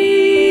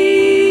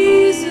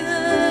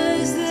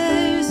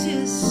 There's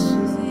just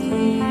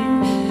something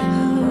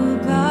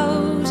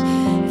about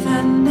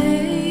that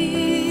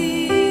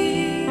name.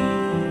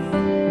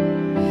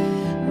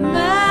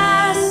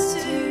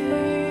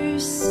 Master,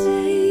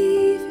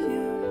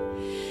 Savior,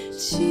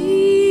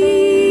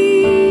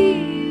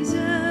 Jesus,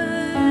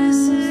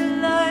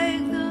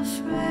 like the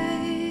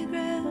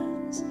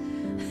fragrance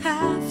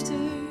after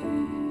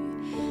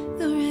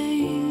the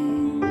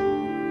rain.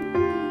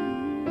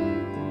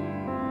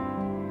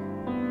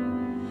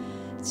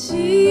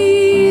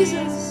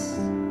 Jesus,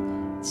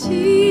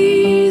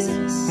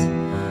 Jesus,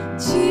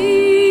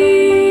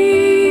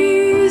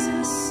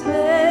 Jesus,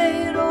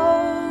 let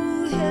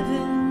all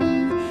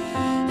heaven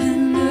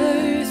and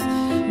earth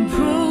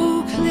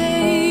proclaim.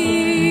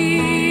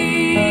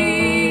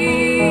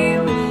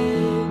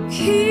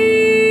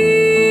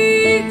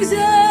 Kings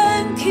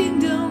and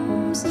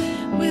kingdoms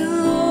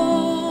will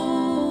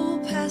all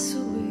pass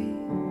away,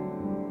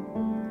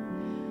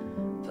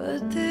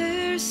 but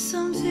there's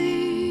something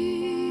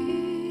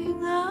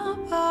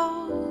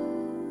about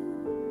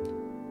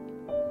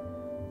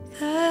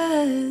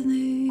that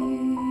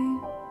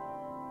name.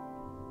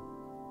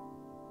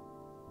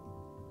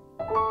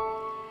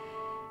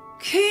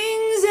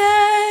 Kings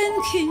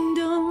and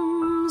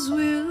kingdoms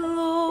will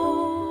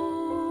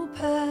all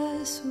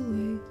pass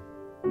away,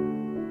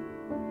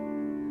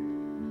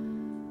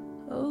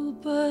 oh,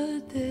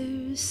 but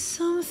there's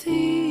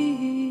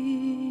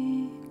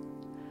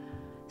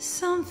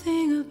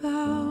something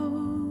about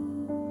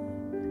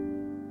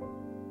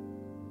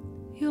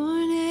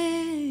your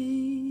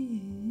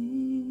name.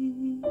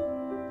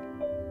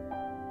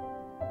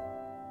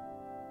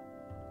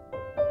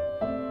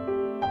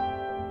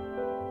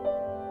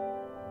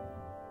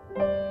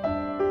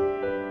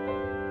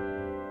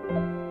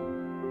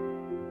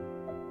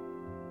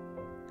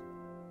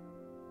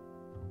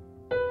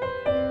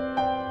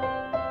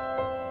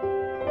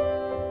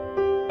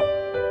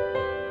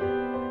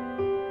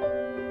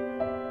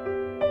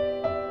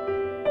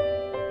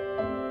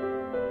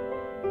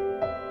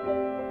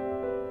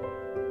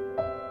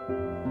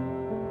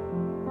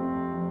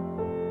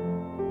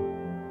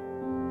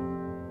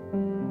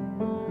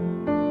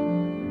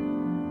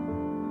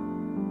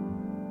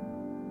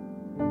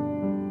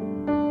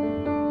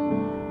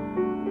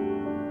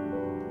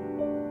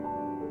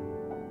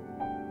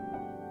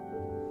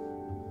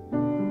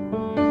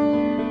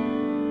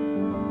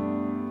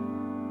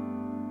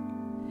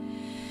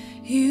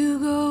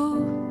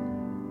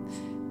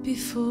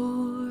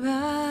 before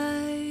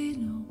I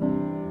know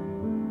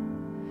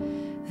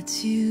that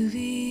you've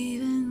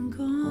even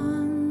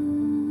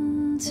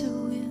gone to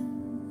win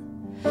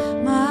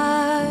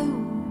my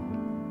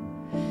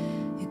war.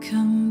 You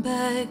come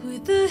back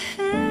with the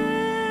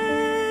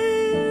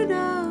head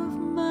of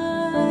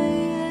my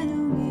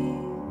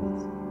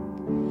enemies.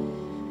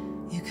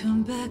 You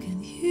come back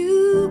and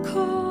you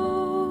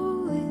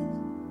call it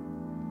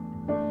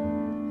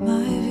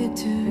my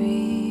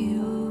victory.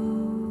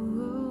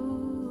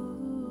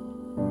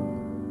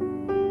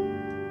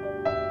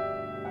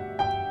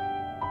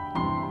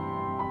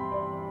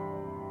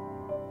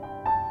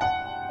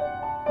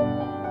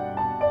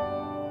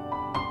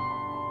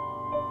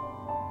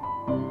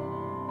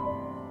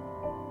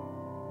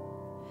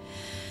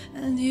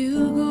 And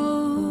you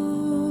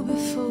go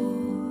before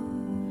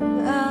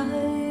I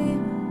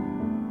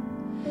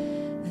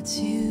know that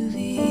you've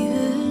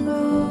even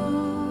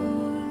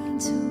gone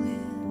to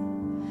win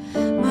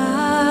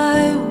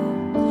my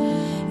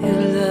war.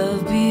 Your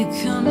love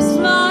becomes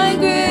my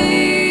greatest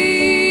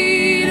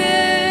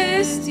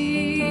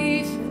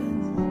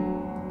defense.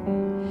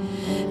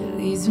 It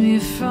leads me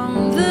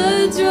from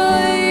the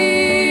dry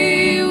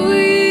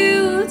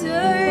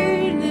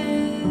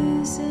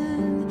wilderness,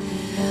 and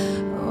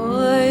all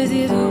I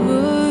did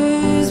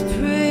was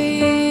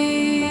pray,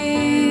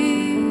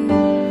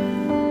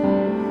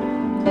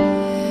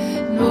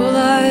 and all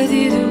I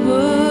did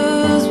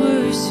was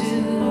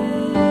worship.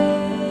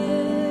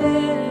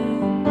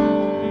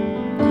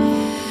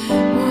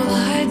 All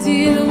I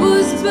did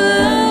was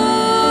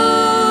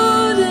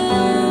bow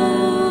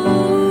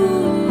down.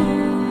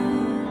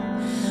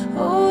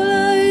 All I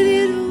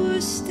did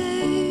was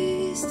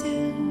stay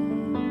still.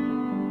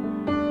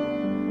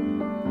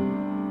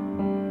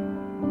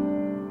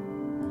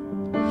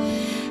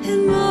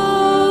 And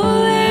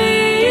hallelujah,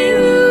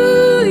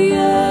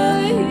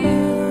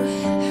 you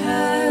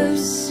have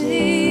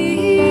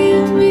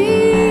saved me.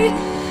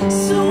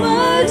 So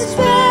much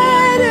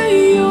better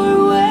your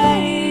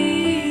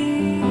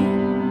way.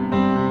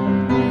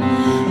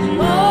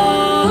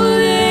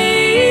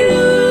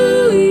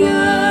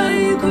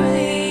 Hallelujah,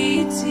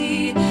 great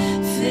defender.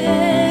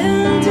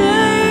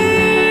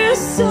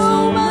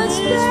 So much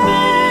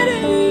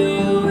better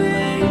your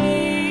way.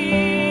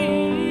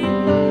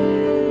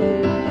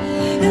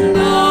 And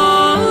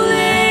hallelujah,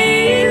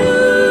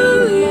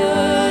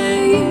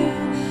 you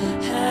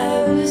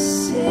have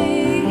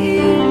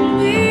saved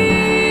me.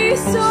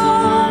 So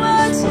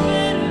much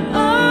better,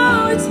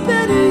 oh, it's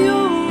better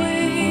your way.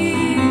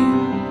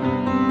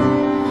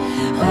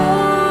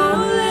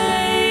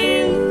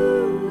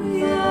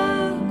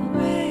 Hallelujah,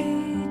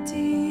 great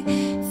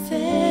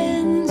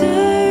defender.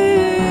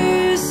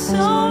 So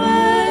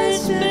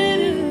much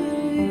better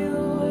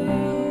your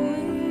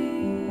way.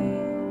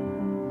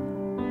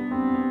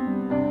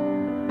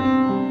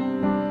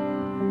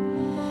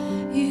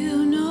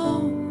 You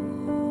know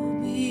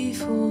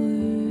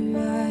before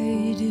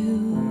I do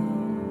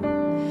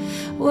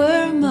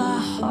where my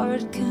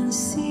heart can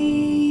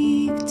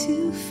seek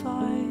to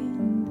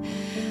find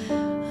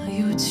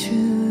your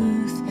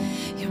truth,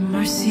 your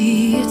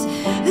mercy. It's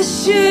the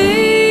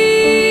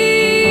shade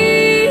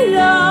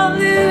I'm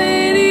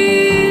living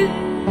in.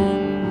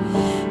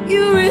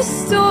 You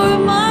restore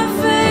my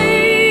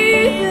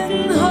faith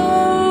and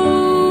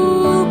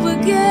hope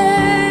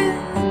again.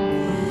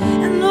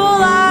 And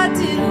all I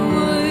did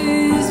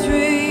was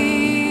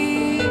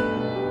pray.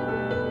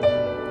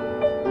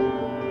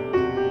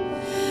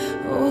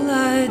 All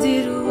I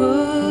did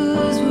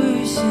was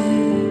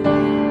worship.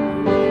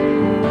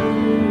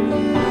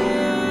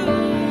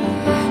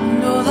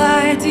 And all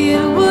I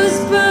did was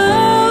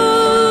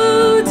bow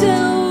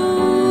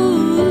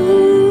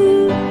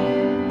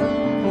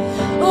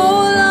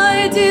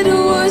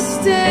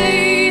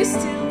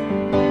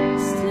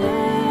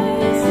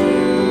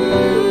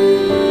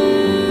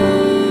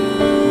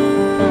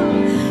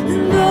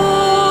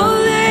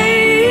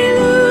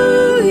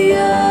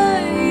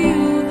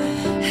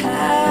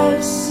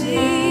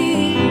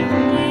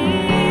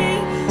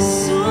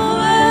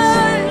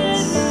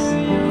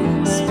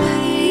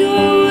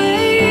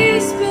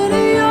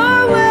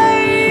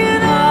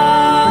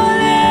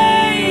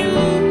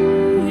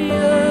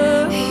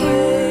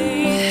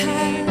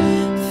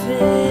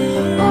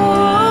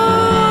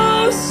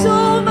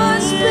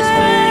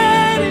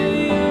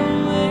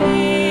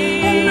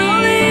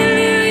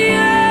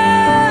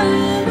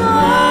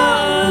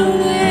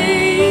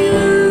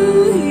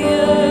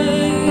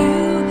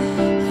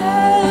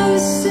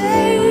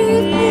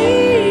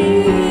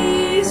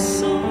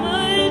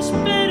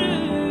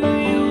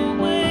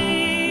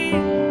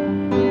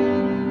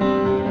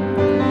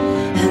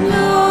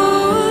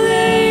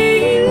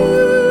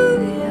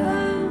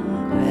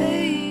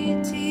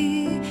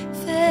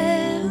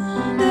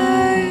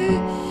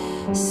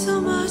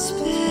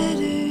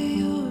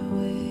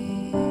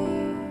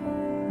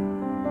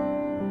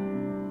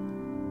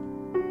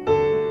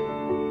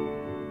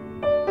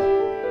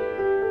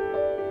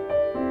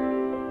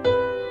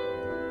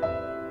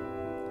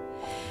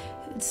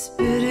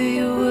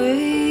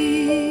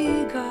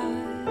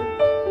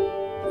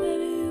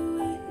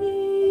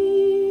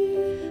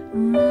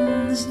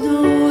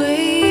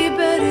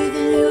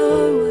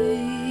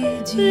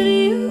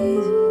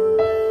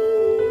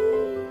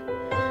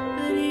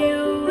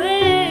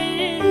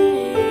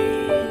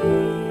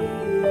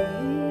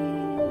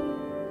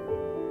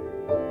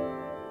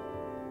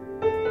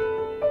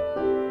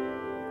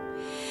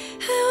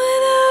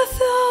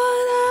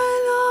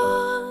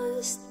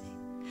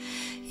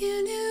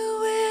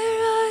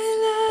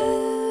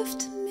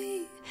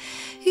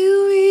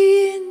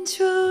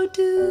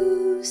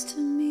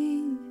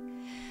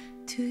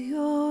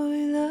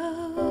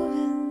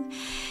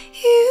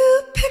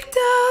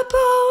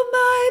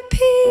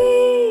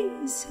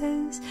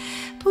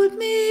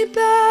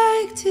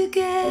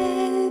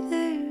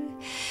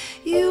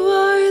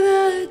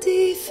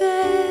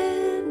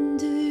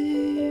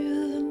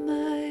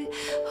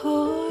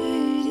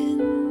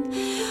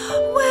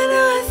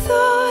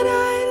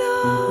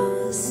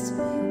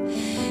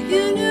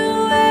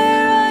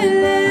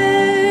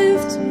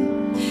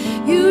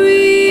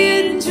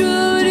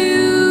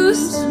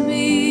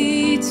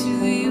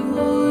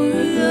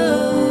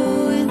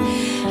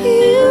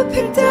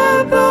picked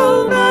up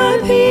all my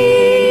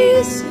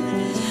pieces,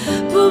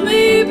 put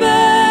me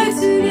back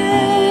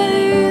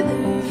together.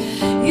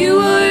 You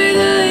are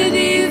the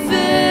defender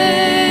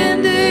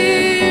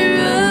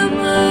of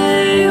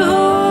my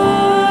heart.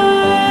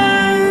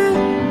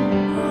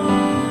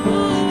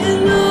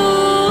 And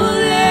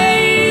hallelujah,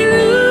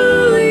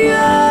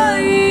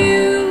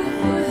 you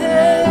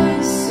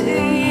have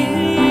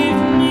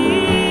saved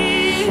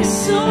me.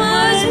 So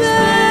much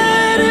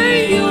better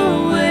your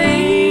way.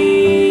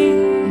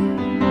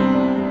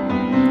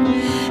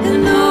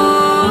 And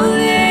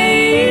hallelujah,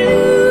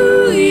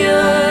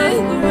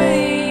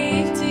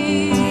 great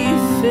defender.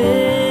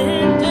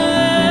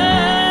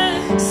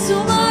 So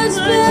much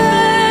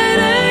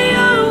better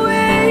your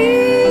way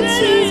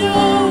today.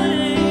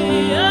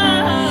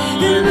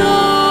 And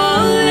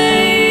hallelujah,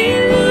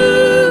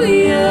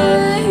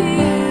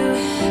 you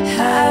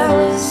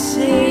have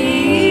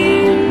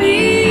saved me.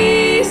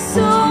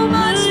 So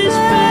much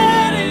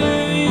better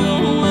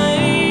your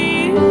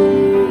way.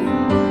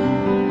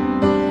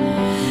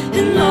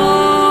 And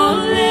hallelujah,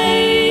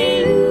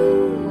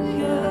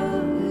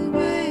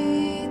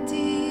 great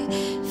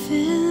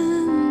defender.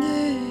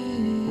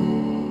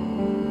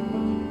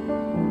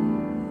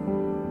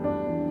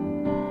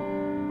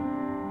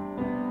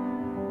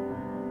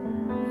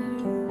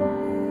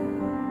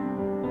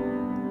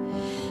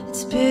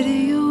 It's better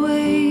your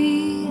way,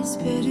 it's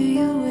better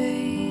your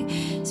way,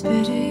 it's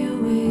better your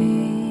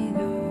way,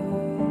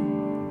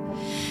 God.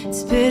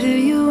 It's better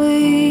your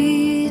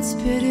way, it's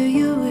better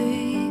your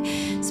way,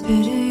 it's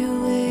better your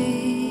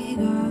way,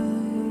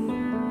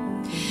 God.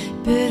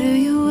 Better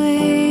your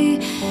way,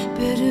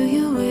 better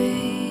your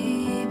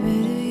way,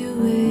 better your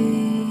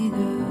way,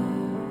 God.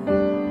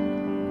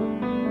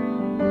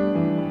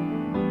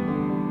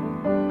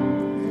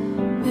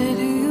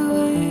 Better your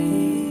way.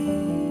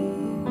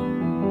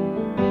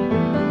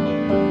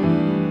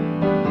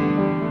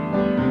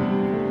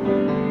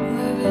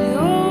 Living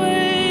your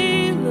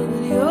way,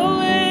 living your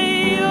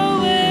way, your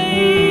way,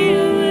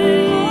 your way.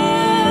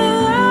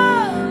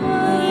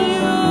 Living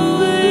your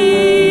way,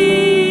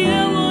 I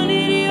want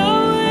it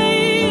your way,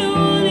 I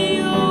want it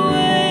your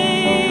way.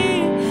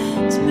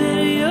 It's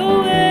better your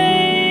way.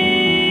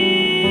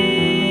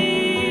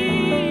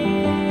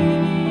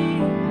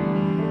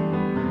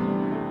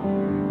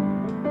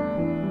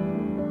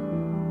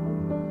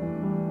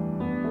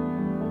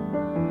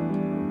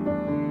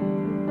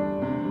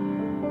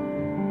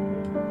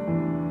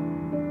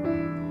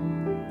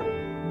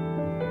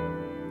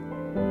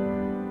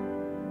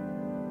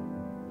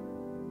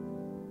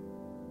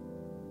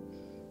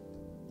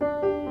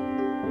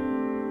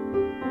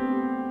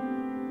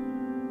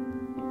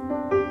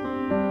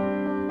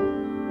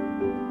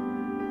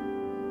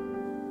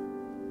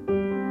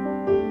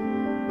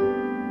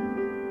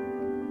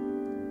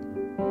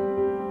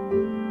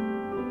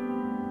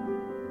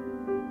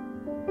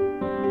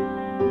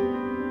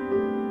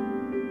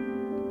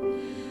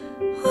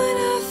 When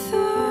I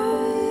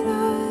thought I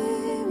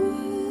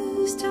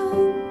was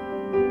done,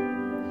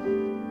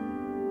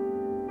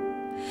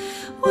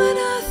 when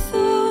I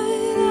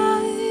thought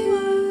I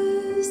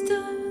was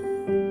done,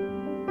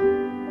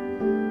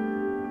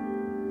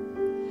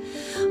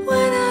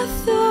 when I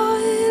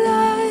thought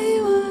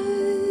I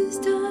was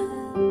done,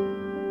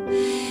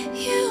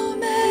 you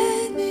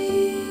met me.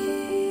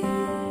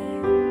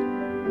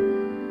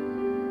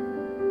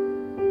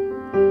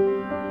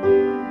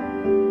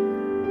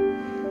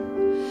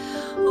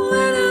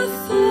 When I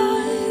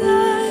thought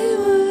I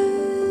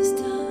was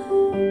done,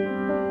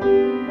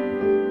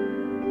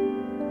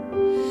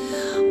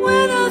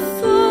 when I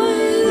thought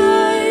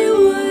I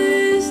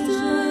was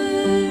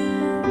done,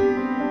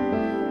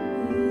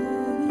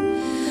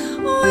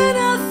 when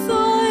I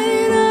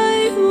thought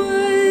I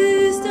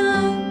was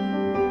done,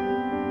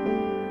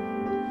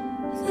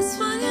 that's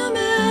when you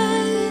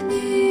met me.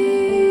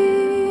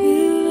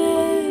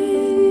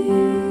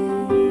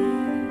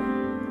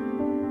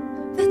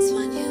 That's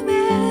when you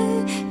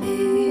met me.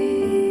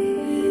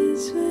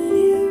 It's when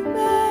you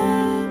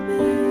met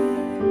me.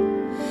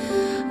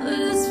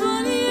 That's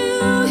when you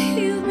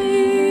healed me.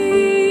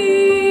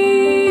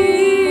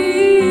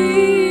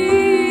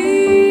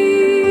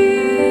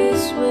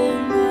 That's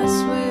when I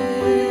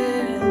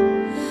swear.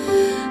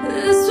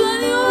 That's when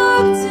you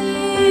walked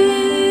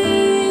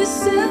in,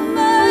 said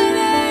my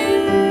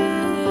name.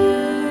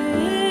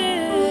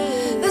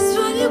 That's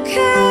when you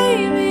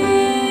came in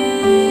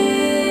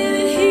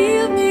and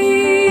healed me.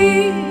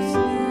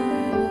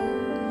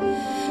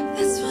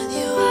 That's when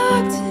you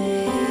walked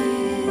in,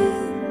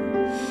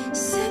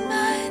 said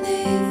my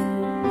name.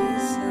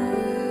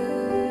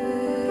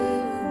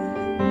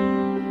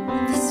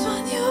 That's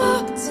when you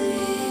walked in.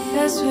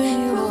 That's when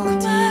you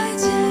walked in.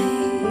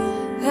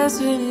 That's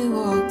when you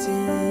walked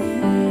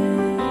in.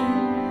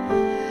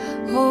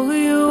 Oh,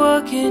 you're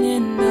walking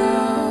in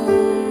now.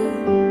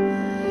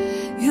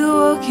 You're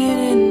walking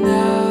in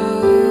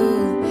now.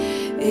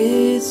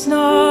 It's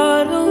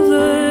not over.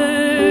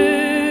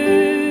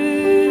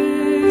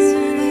 That's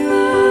when you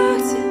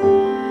walked in.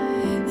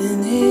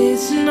 And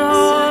it's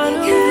not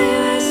over.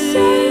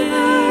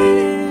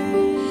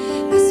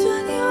 That's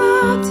when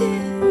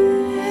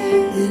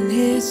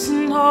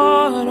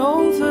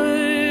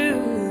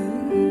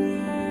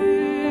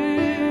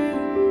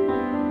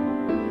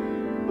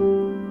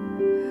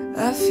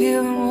I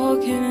feel him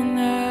walking in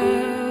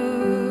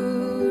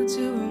now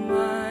to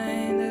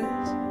remind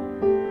us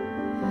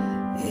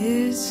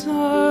it's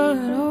not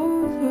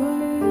over.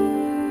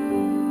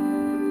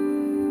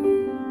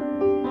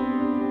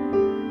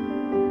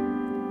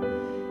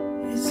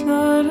 It's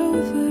not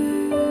over.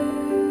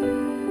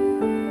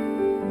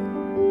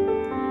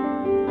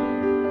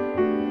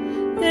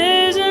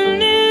 There's a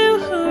new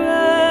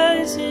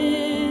horizon.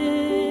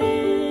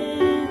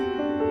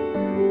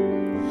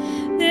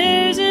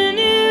 There's a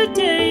new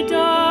day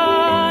dawning.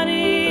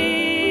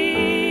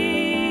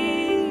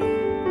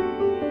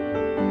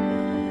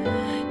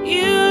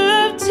 You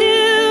love to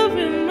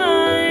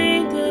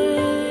remind us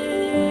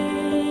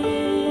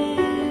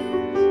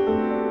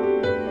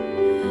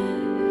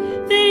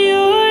that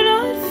you're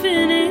not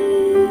finished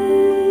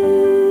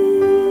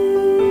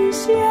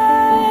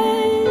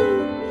yet.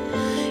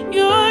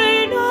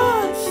 You're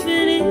not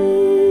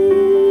finished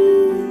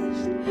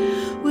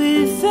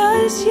with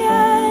us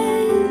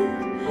yet.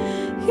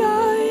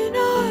 You're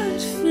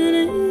not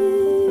finished.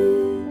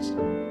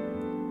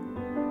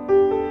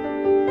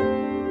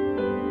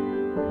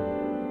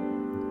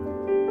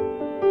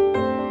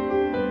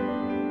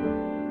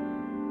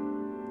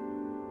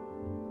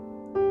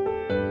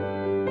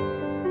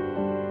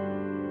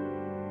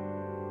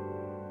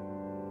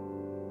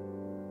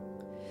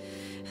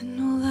 And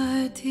all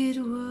I did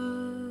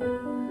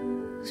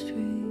was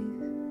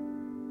breathe.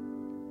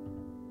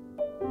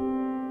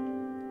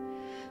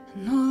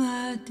 And all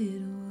I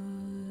did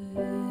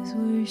was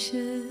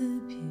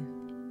worship you.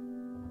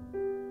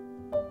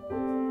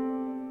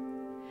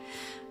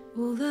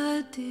 All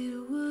I did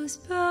was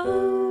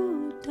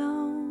bow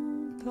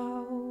down,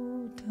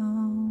 bow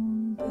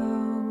down,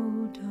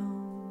 bow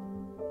down.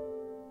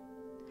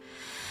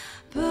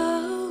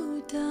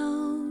 Bow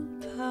down,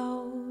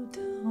 bow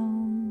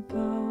down,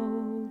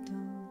 bow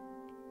down.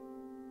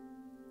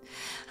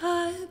 I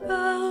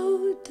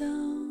bow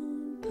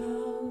down,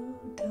 bow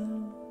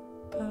down,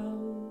 bow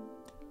down.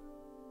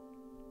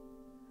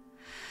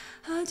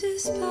 I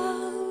just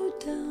bow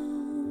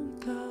down,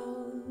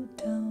 bow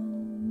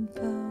down,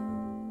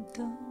 bow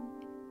down.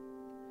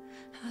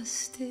 I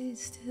stayed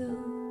still.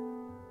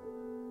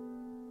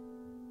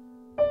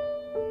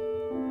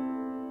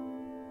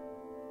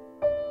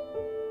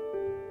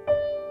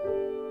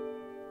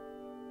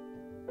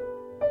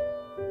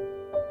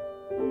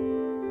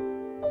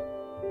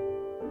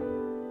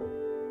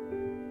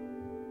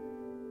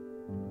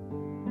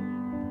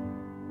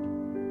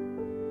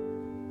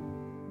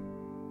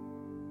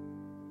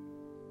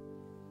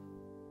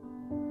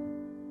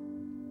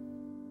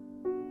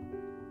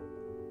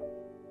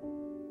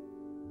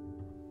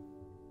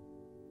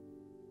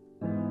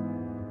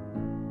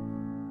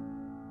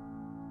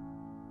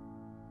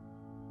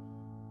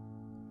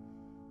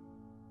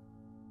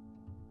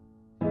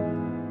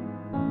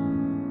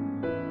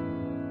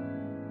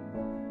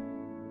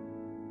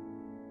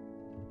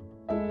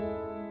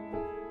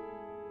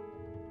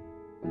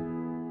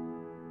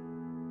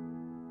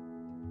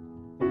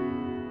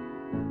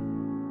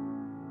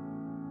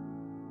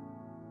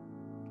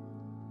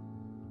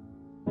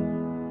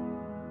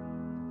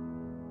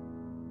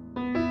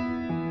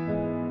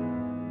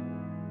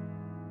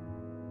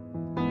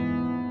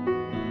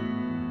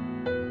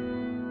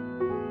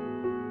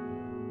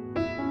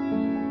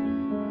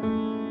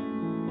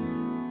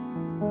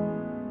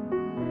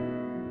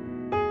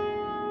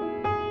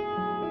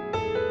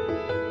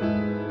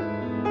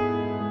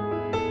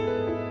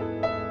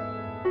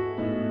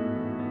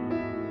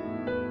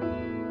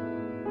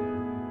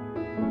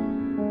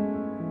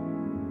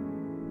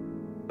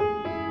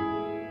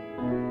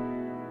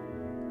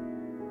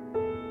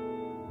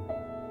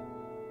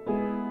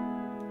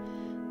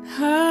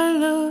 I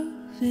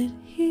love it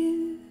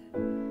here,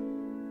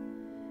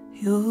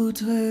 your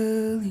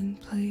dwelling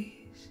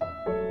place.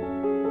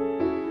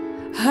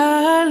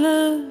 I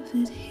love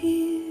it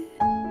here,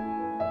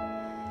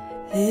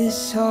 this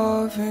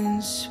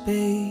sovereign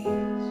space.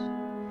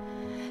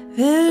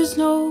 There's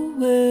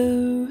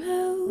nowhere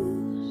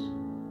else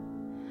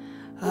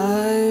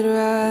I'd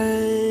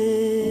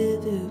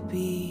rather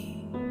be.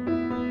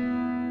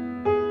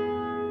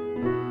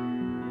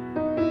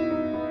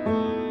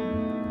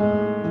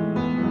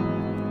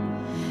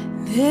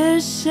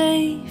 There's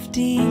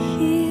safety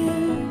here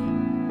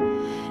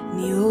in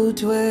your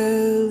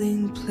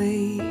dwelling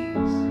place.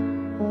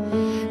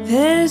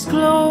 There's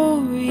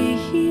glory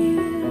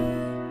here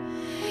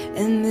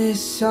in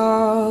this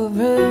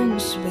sovereign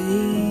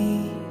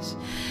space.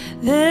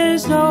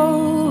 There's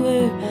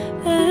nowhere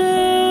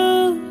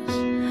else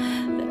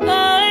that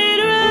I'd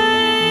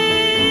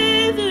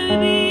rather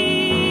be.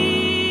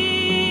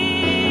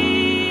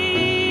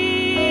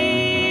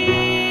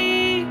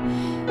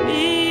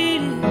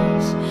 It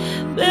is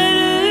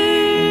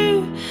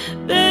better,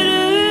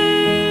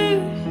 better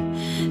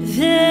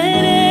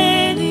than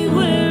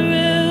anywhere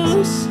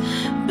else.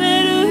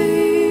 Better,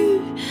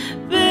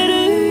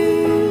 better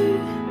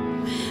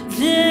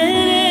than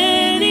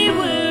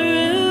anywhere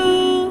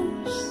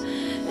else.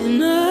 And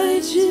I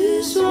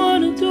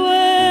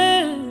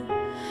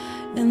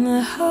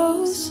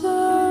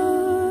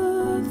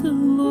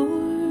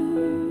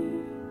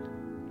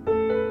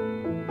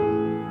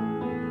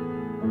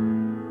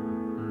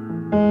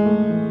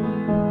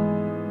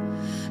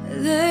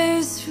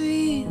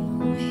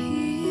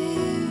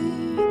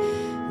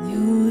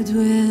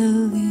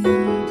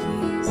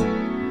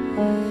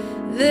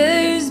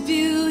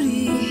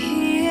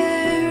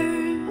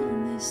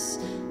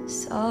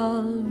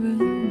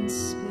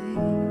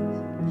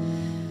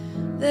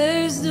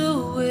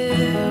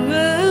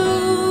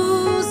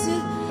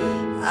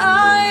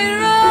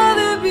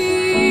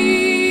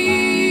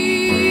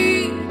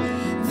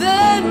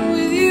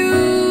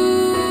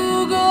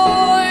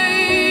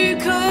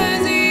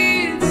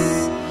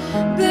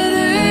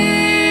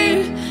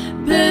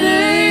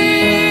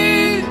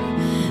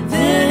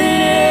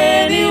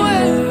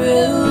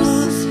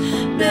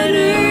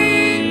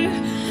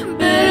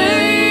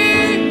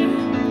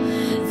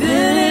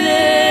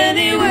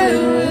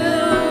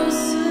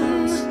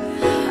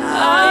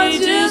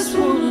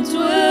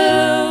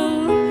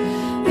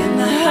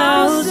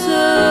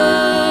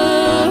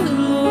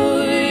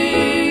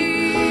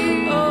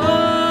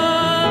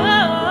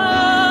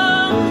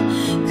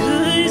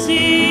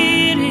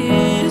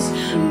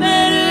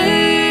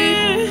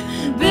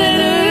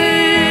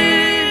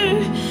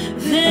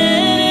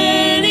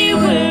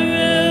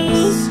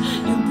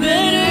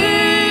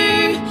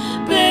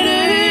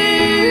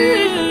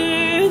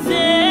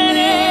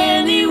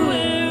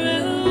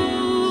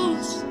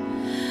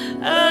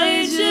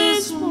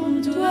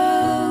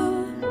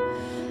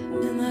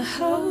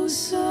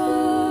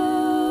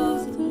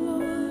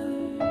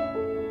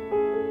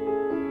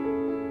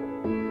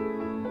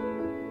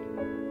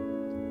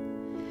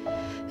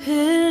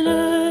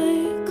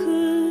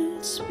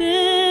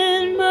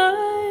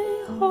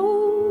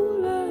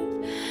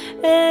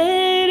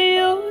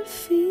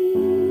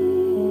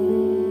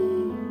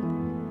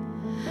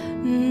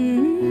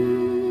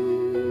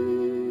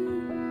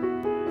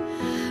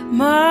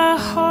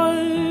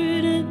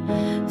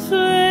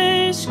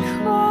flesh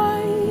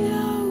cry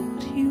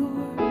out,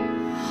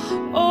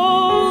 you're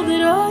all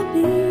that I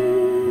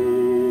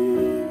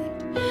need.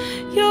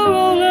 You're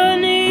all I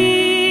need.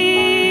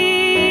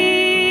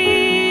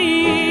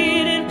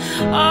 And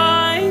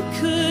I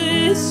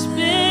could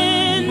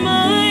spend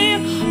my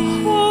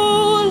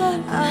whole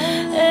life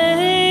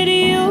at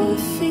your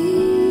feet.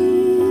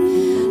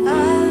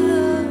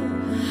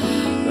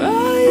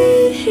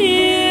 Right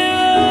here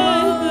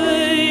I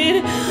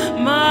could,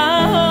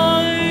 my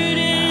heart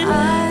and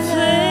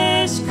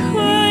flesh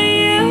cry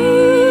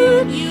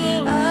out,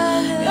 you're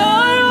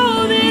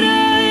all that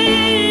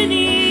I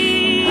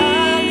need.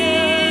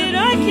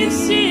 I can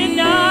see it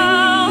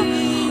now.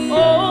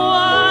 Oh,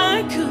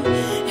 I could,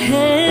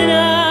 and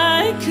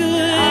I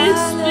could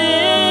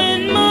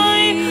spend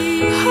my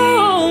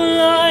whole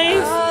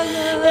life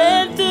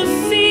at the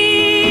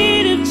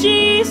feet of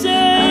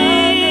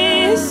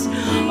Jesus.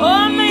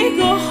 Oh, make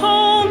a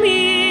home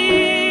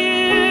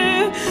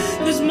here,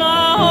 'cause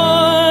my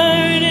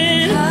heart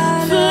and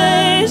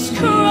flesh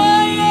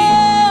cry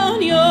out,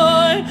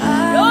 you're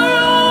all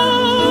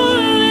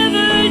I'll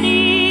ever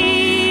need.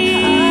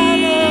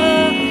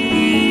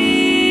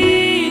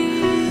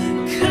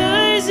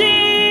 'Cause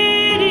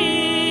it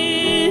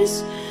is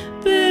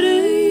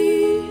better,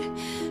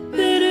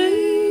 better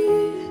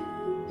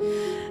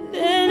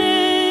than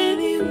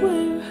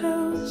anywhere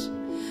else.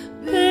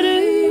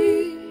 Better,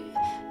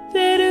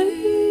 better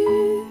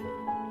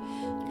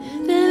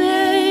than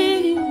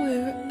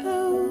anywhere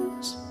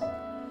else.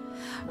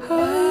 I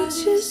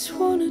just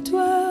wanna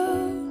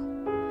dwell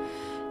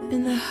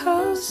in the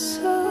house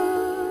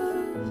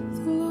of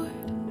the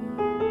Lord.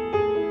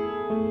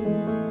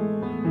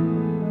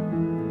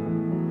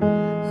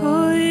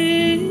 Oh,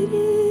 it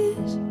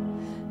is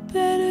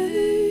better,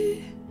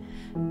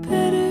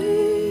 better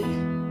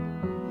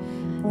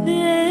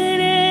than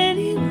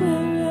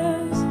anywhere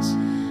else.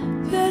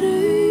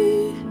 Better,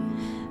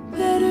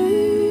 better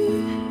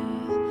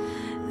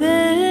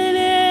than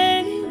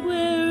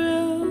anywhere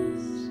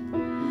else.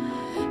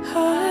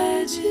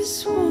 I just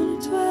wanna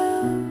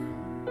dwell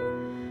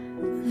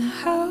in the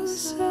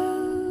house of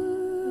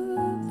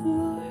the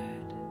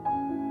Lord.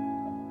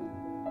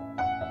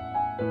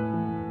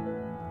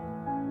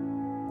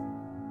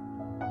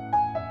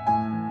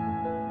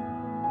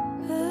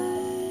 I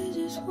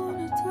just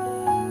wanna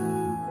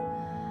dwell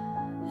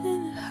in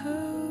the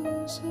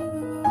house of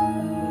the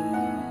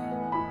Lord.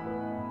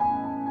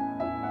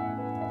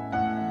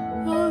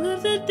 All of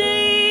the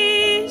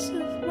days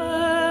of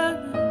my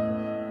life,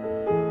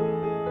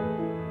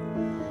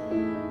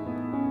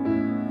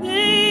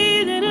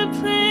 they that are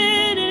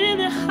planted in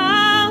the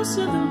house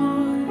of the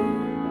Lord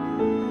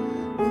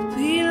will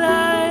be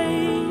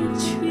like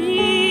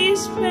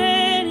trees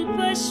planted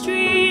by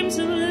streams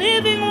of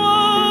living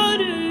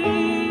water.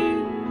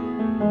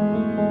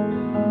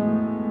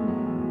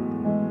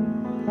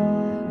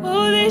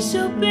 Oh, they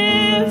shall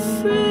bear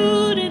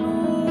fruit in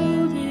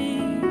old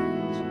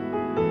age.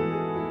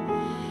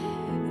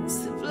 It's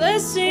the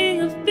blessing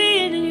of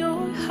being in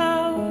your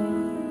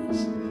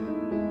house.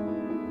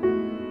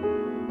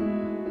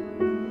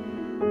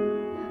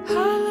 I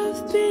love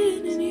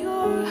being in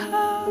your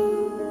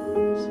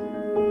house.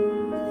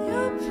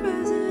 Your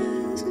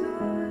presence,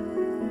 God.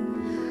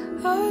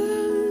 I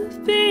love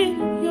being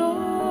in